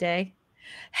back in the day.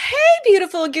 Hey,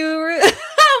 beautiful guru.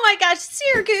 Oh my gosh,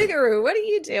 Sir Guru, what are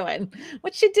you doing?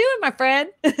 What you doing, my friend?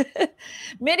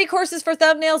 Mini courses for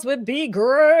thumbnails would be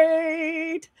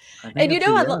great. And you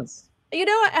know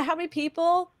how many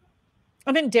people?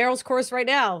 I'm in Daryl's course right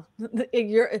now.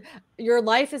 Your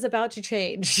life is about to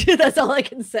change. That's all I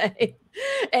can say.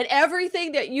 And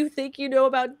everything that you think you know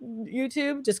about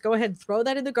YouTube, just go ahead and throw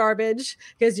that in the garbage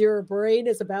because your brain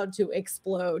is about to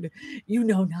explode. You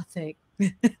know nothing.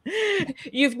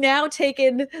 You've now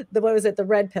taken the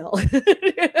red pill.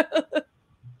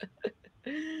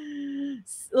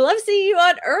 Love seeing you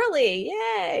on early.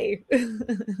 Yay.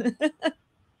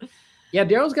 Yeah,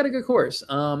 Daryl's got a good course.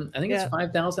 I think it's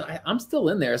 5,000. I'm still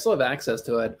in there. I still have access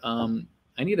to it.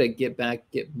 I need to get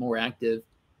more active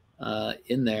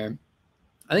in there.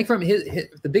 I think from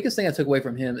the biggest thing I took away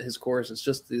from his course is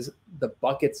just the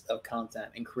buckets of content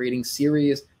and creating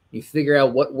series. You figure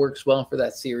out what works well for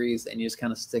that series, and you just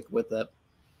kind of stick with it.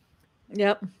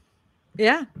 Yep.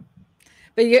 Yeah.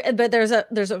 But there's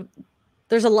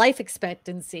a life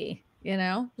expectancy, you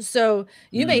know. So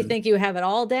you may think you have it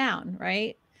all down,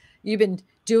 right? You've been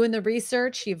doing the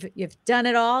research. You've done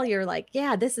it all. You're like,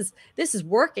 yeah, this is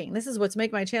working. This is what's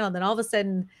making my channel. And then all of a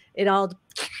sudden, it all,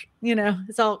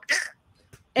 it's all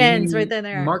ends right then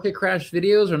there. Market crash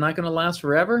videos are not going to last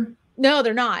forever. No,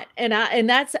 they're not. And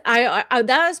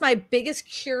that is my biggest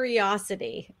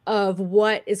curiosity of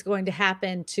what is going to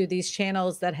happen to these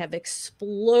channels that have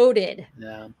exploded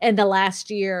in the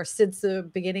last year since the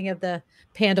beginning of the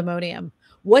pandemonium.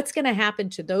 What's going to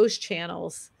happen to those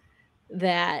channels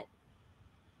that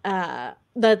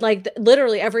like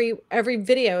literally every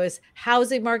video is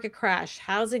housing market crash,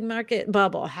 housing market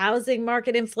bubble, housing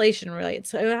market inflation rate.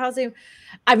 So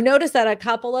I've noticed that a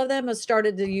couple of them have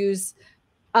started to use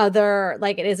other,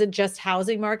 like, it isn't just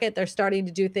housing market. They're starting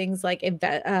to do things like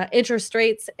interest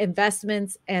rates,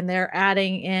 investments, and they're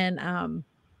adding in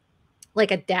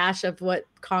like a dash of what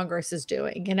Congress is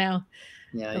doing, Yeah,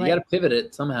 you got to pivot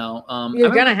it somehow. You're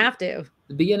gonna have to.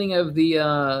 The beginning of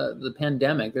the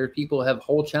pandemic, there are people who have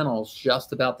whole channels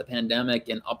just about the pandemic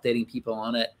and updating people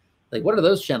on it. Like, what are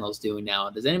those channels doing now?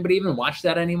 Does anybody even watch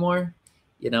that anymore?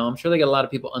 I'm sure they got a lot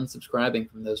of people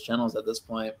unsubscribing from those channels at this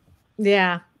point.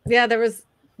 Yeah. There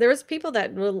was people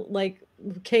that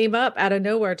came up out of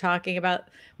nowhere talking about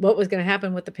what was going to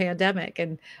happen with the pandemic,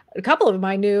 and a couple of them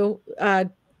I knew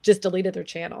just deleted their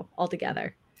channel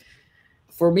altogether.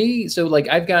 For me, so like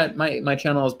I've got my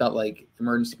channel is about like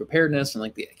emergency preparedness and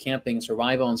like the camping and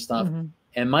survival and stuff.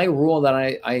 And my rule that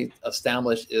I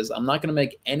established is I'm not going to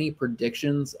make any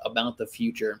predictions about the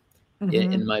future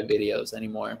in my videos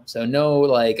anymore. So no,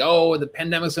 like, oh, the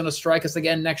pandemic's going to strike us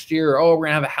again next year. Or, oh, we're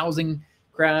going to have a housing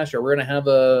crash, or we're going to have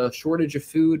a shortage of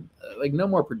food. Like, no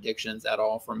more predictions at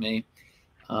all for me.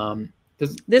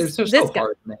 Because they're so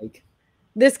hard to make.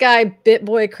 This guy,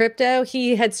 BitBoy Crypto,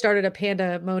 he had started a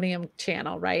pandemonium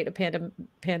channel, right? A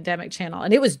pandemic channel.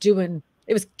 And it was killing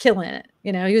it.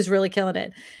 He was really killing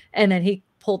it. And then he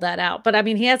pulled that out. But I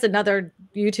mean, he has another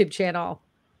YouTube channel.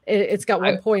 It's got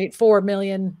 1.4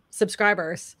 million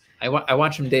subscribers. I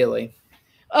watch him daily.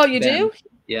 Oh, you do?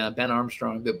 Yeah, Ben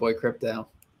Armstrong, BitBoy Crypto.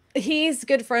 He's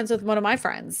good friends with one of my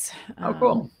friends. Oh,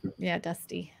 cool. Yeah,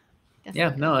 Dusty.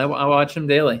 Yeah, no, I watch him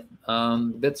daily.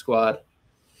 Bit Squad.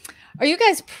 Are you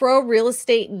guys pro real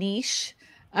estate niche?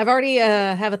 I've already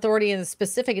have authority in a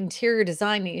specific interior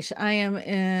design niche. I am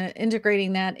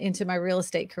integrating that into my real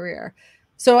estate career.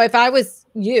 So if I was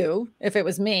you, if it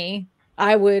was me,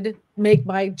 I would make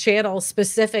my channel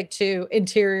specific to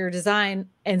interior design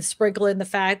and sprinkle in the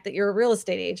fact that you're a real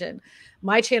estate agent.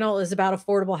 My channel is about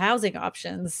affordable housing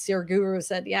options. Your guru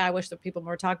said, yeah, I wish that people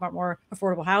were talking about more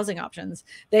affordable housing options.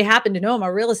 They happen to know I'm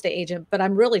a real estate agent, but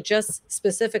I'm really just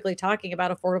specifically talking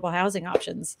about affordable housing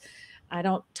options. I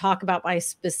don't talk about my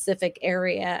specific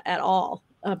area at all,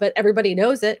 but everybody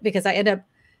knows it because I end up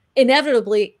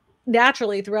inevitably,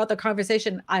 naturally throughout the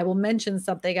conversation, I will mention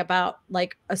something about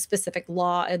like a specific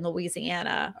law in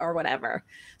Louisiana or whatever.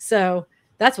 So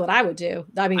that's what I would do.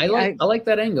 I mean, I like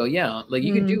that angle. Yeah. Like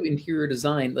you can do interior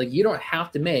design. Like you don't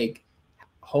have to make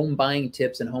home buying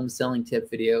tips and home selling tip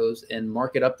videos and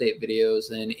market update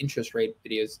videos and interest rate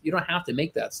videos. You don't have to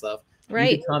make that stuff.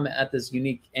 Right. You can come at this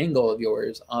unique angle of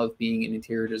yours of being an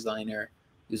interior designer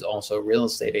who's also a real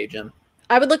estate agent.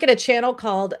 I would look at a channel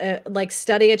called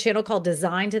study a channel called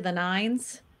Design to the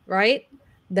Nines, right?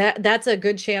 That's a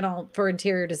good channel for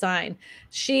interior design.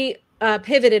 She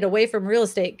pivoted away from real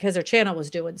estate because her channel was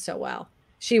doing so well.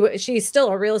 She's still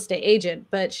a real estate agent,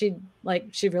 but she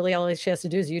really all she has to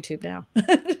do is YouTube now.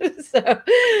 So,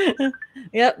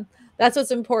 yep. That's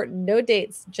what's important. No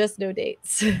dates, just no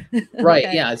dates. Right.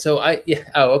 Okay. Yeah. So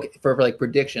oh, okay. For like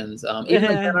predictions, even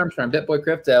like Ben Armstrong, BitBoy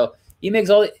Crypto, he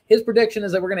makes his prediction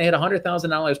is that we're going to hit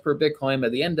 $100,000 per Bitcoin by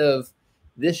the end of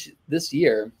this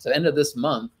year. So end of this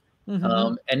month.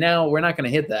 And now we're not going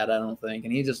to hit that, I don't think.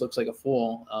 And he just looks like a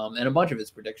fool. And a bunch of his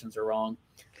predictions are wrong.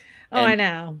 Oh, I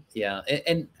know. Yeah.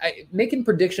 And making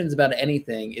predictions about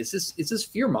anything it's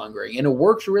just fear mongering, and it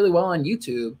works really well on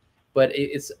YouTube. But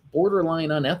it's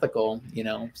borderline unethical,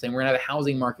 saying we're going to have a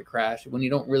housing market crash when you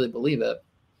don't really believe it.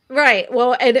 Right.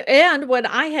 Well, and when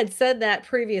I had said that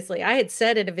previously, I had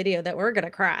said in a video that we're going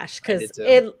to crash because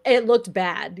it looked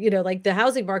bad. Like the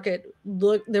housing market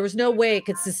there was no way it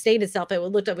could sustain itself. It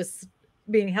looked like it was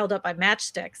being held up by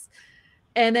matchsticks.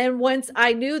 And then once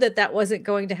I knew that wasn't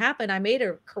going to happen, I made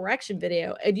a correction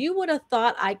video, and you would have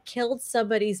thought I killed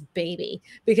somebody's baby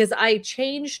because I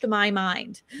changed my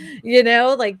mind,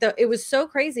 it was so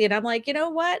crazy. And I'm like, you know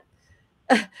what?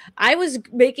 I was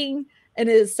making an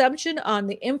assumption on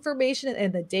the information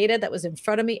and the data that was in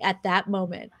front of me at that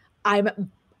moment.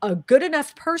 I'm a good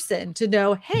enough person to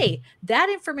know, hey,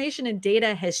 that information and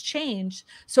data has changed.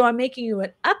 So I'm making you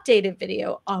an updated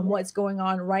video on what's going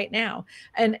on right now.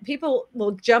 And people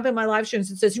will jump in my live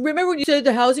streams and says, remember when you said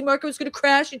the housing market was going to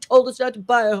crash? You told us not to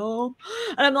buy a home.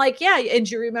 And I'm like, yeah. And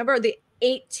do you remember the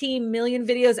 18 million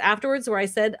videos afterwards where I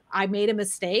said I made a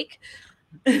mistake?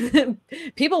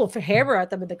 People will hammer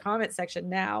at them in the comment section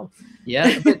now.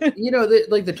 Yeah. But,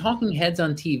 the talking heads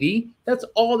on TV, that's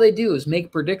all they do is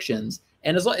make predictions.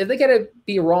 And if they got to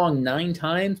be wrong 9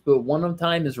 times, but one of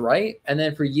time is right, and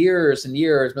then for years and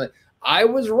years, like, I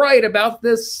was right about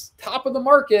this top of the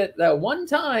market that one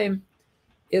time,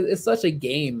 it's such a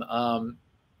game.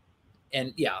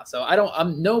 And yeah, so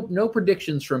I'm no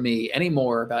predictions from me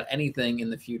anymore about anything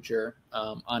in the future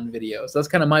on videos. That's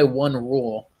kind of my one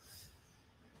rule.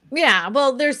 Yeah,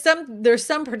 well, there's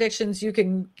some predictions you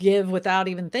can give without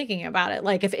even thinking about it.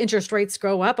 Like if interest rates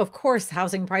go up, of course,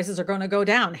 housing prices are going to go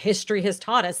down. History has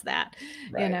taught us that,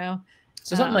 right.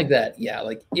 So something like that. Yeah.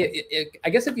 Like I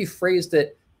guess if you phrased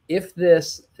it, if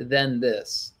this, then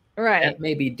this, right. That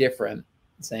may be different.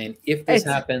 Saying if this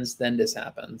happens, then this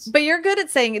happens. But you're good at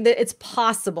saying that it's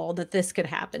possible that this could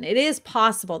happen. It is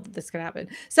possible that this could happen.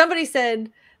 Somebody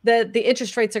said that the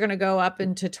interest rates are going to go up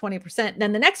into 20%.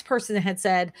 Then the next person had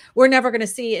said, we're never going to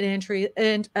see an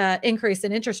increase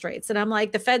in interest rates. And I'm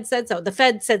like, the Fed said so. The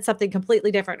Fed said something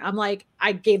completely different. I'm like,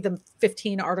 I gave them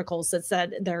 15 articles that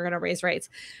said they're going to raise rates.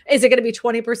 Is it going to be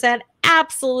 20%?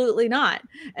 Absolutely not.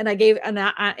 And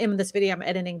in this video I'm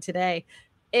editing today,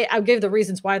 I gave the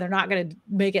reasons why they're not going to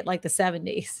make it like the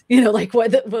 70s, like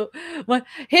what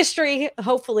history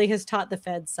hopefully has taught the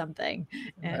Fed something.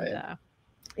 And, right.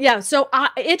 Yeah. So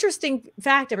interesting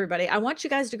fact, everybody. I want you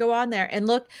guys to go on there and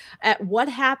look at what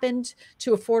happened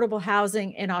to affordable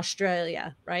housing in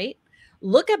Australia, right?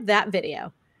 Look up that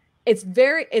video.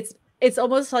 It's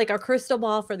almost like a crystal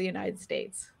ball for the United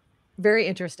States. Very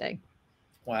interesting.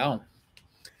 Wow.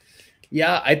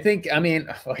 Yeah, I think,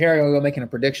 here I go making a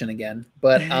prediction again,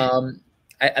 but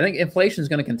I think inflation is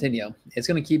going to continue. It's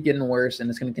going to keep getting worse, and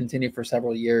it's going to continue for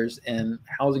several years. And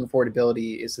housing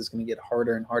affordability is just going to get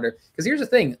harder and harder. Because here's the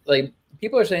thing: like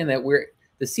people are saying that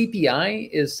The CPI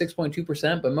is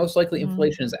 6.2%, but most likely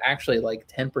inflation is actually like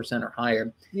 10% or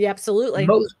higher. Yeah, absolutely.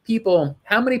 Most people,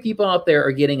 how many people out there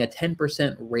are getting a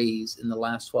 10% raise in the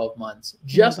last 12 months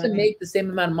just to make the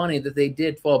same amount of money that they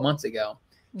did 12 months ago?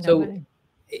 So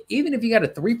even if you got a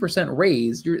 3%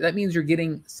 raise, that means you're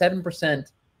getting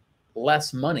 7%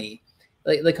 less money.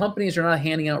 Like the companies are not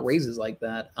handing out raises like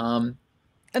that.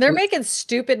 And they're making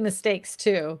stupid mistakes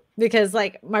too, because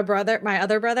like my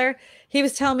other brother, he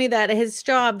was telling me that at his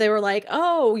job, they were like,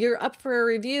 oh, you're up for a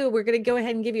review. We're going to go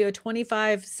ahead and give you a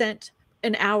 25-cent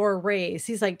an hour raise.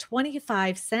 He's like,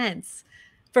 25 cents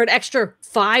for an extra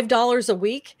 $5 a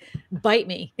week? Bite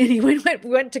me. And he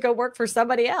went to go work for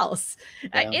somebody else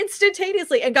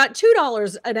instantaneously and got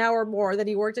 $2 an hour more than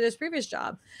he worked at his previous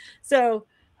job. So,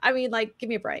 I mean, like, give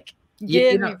me a break.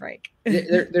 Give me a break.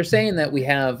 they're saying that we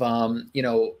have, you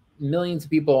know, millions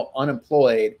of people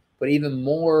unemployed, but even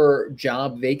more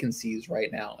job vacancies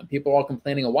right now. And people are all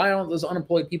complaining, why don't those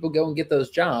unemployed people go and get those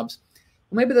jobs?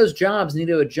 Well, maybe those jobs need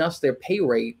to adjust their pay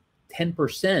rate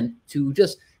 10% to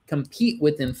just compete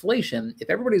with inflation.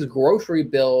 If everybody's grocery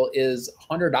bill is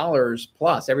 $100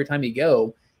 plus every time you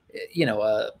go, you know,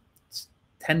 a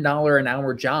 $10 an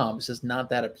hour job is just not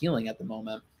that appealing at the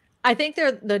moment. I think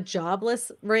the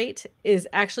jobless rate is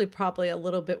actually probably a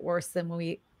little bit worse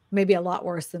than maybe a lot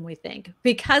worse than we think,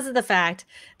 because of the fact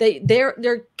that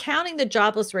they're counting the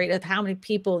jobless rate of how many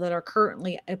people that are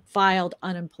currently filed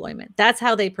unemployment. That's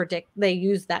how they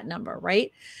use that number,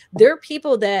 right? There are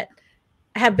people that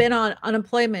have been on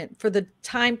unemployment for the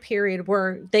time period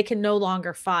where they can no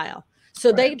longer file.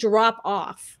 So they drop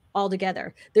off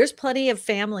altogether. There's plenty of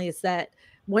families that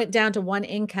went down to one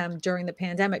income during the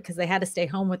pandemic because they had to stay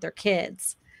home with their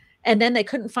kids. And then they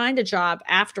couldn't find a job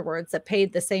afterwards that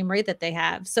paid the same rate that they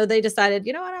have. So they decided,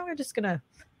 you know what, I'm just gonna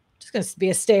be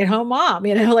a stay-at-home mom,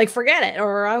 you know, like forget it.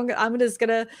 Or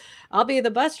I'll be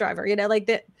the bus driver, you know, like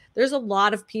that. There's a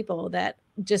lot of people that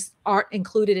just aren't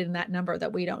included in that number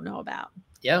that we don't know about.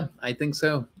 Yeah, I think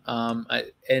so.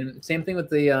 And same thing with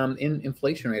the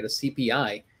inflation rate of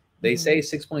CPI. They say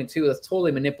 6.2. That's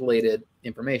totally manipulated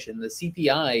information. The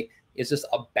CPI is just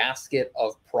a basket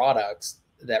of products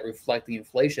that reflect the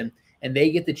inflation, and they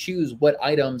get to choose what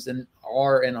items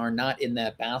are not in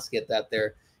that basket that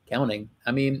they're counting.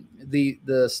 I mean,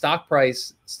 the stock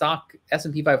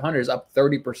S&P 500 is up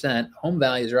 30%. Home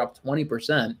values are up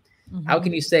 20%. How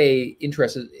can you say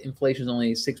inflation is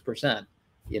only 6%?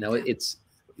 You know, it's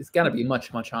got to be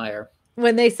much, much higher.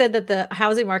 When they said that the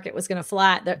housing market was going to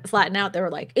flatten out, they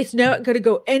were like, it's not going to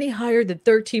go any higher than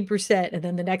 13%. And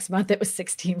then the next month it was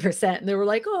 16%. And they were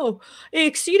like, oh, it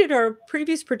exceeded our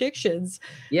previous predictions.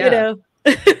 Yeah. You know?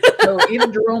 So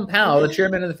even Jerome Powell, the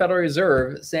chairman of the Federal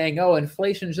Reserve, saying, oh,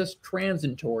 inflation is just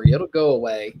transitory. It'll go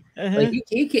away. Like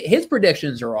his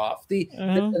predictions are off.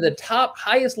 The top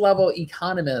highest level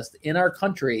economist in our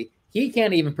country, he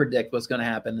can't even predict what's going to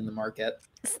happen in the market.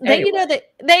 Anyway. You know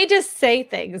that they just say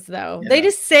things though. Yeah. They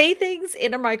just say things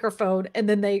in a microphone, and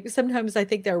then sometimes I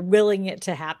think they're willing it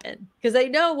to happen because they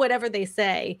know whatever they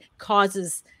say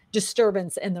causes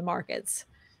disturbance in the markets.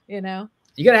 You know,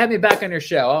 you got to have me back on your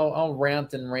show. I'll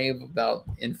rant and rave about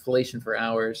inflation for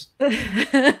hours.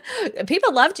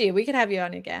 People loved you. We could have you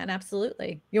on again.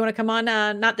 Absolutely. You want to come on?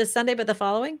 Not this Sunday, but the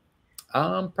following.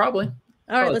 Probably.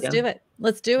 All right, let's do it.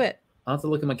 Let's do it. I'll have to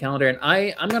look at my calendar, and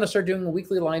I'm going to start doing a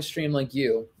weekly live stream like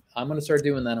you. I'm going to start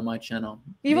doing that on my channel.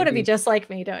 You want to be just like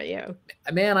me, don't you?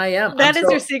 Man, I am. That is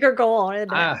your secret goal, isn't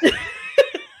it?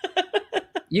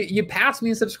 You passed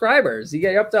me in subscribers. You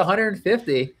get up to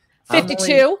 150.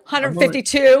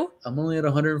 152. I'm only at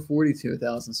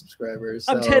 142,000 subscribers.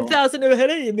 So. I'm 10,000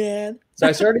 ahead of you, man. So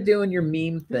I started doing your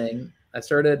meme thing. I'm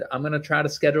going to try to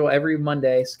schedule every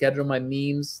Monday, schedule my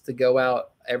memes to go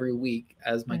out every week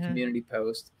as my community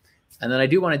post. And then I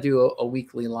do want to do a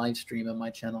weekly live stream on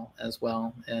my channel as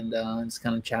well, and just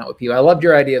kind of chat with people. I loved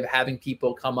your idea of having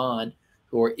people come on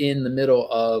who are in the middle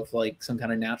of like some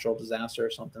kind of natural disaster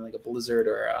or something, like a blizzard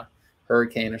or a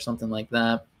hurricane or something like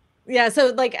that. Yeah. So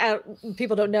like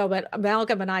people don't know, but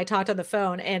Malcolm and I talked on the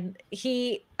phone, and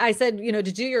I said, you know,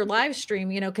 to do your live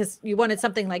stream, you know, because you wanted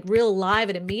something like real live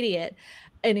and immediate.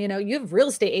 And, you know, you have real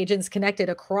estate agents connected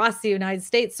across the United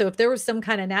States. So if there was some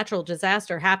kind of natural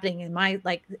disaster happening in my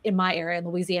area in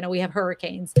Louisiana, we have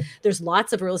hurricanes. There's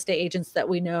lots of real estate agents that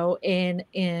we know in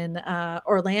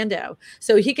Orlando.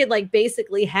 So he could like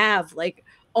basically have like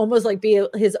almost like be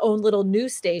his own little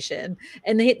news station.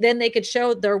 And then they could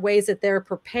show their ways that they're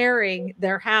prepping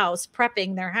their house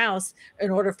in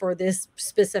order for this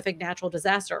specific natural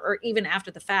disaster, or even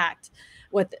after the fact,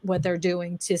 what they're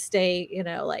doing to stay, you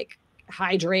know, like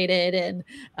hydrated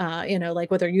and, you know, like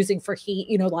what they're using for heat.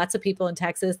 You know, lots of people in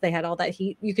Texas, they had all that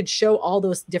heat. You could show all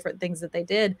those different things that they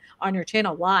did on your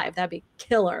channel live. That'd be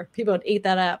killer. People would eat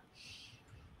that up.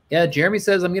 Yeah, Jeremy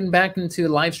says, I'm getting back into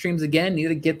live streams again. Need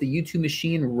to get the YouTube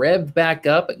machine revved back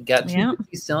up. Got too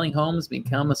busy selling homes,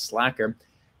 become a slacker.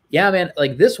 Yeah, man,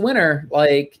 like this winter,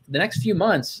 like the next few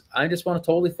months, I just want to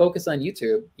totally focus on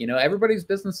YouTube. You know, everybody's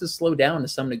businesses slow down to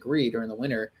some degree during the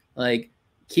winter. Like,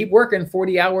 keep working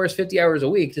 40 hours, 50 hours a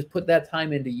week. Just put that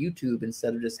time into YouTube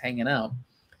instead of just hanging out.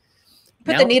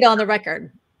 Put the needle on the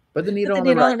record. Put the needle on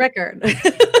the record.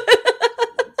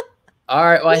 All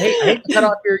right. Well, I hate to cut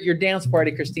off your dance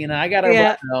party, Christina. I got to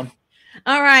run now.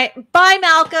 All right. Bye,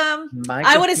 Malcolm. Bye,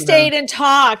 I would have stayed and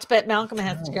talked, but Malcolm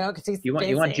has to go because he's You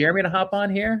want Jeremy to hop on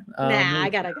here? Nah, I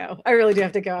gotta go. I really do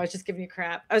have to go. I was just giving you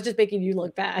crap. I was just making you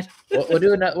look bad. We'll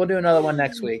do another one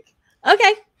next week.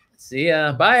 Okay. See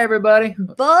ya. Bye, everybody.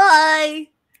 Bye.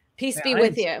 Peace be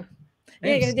with you.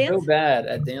 I'm so bad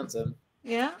at dancing.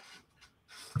 Yeah.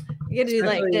 You gotta do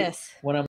like this. When I'm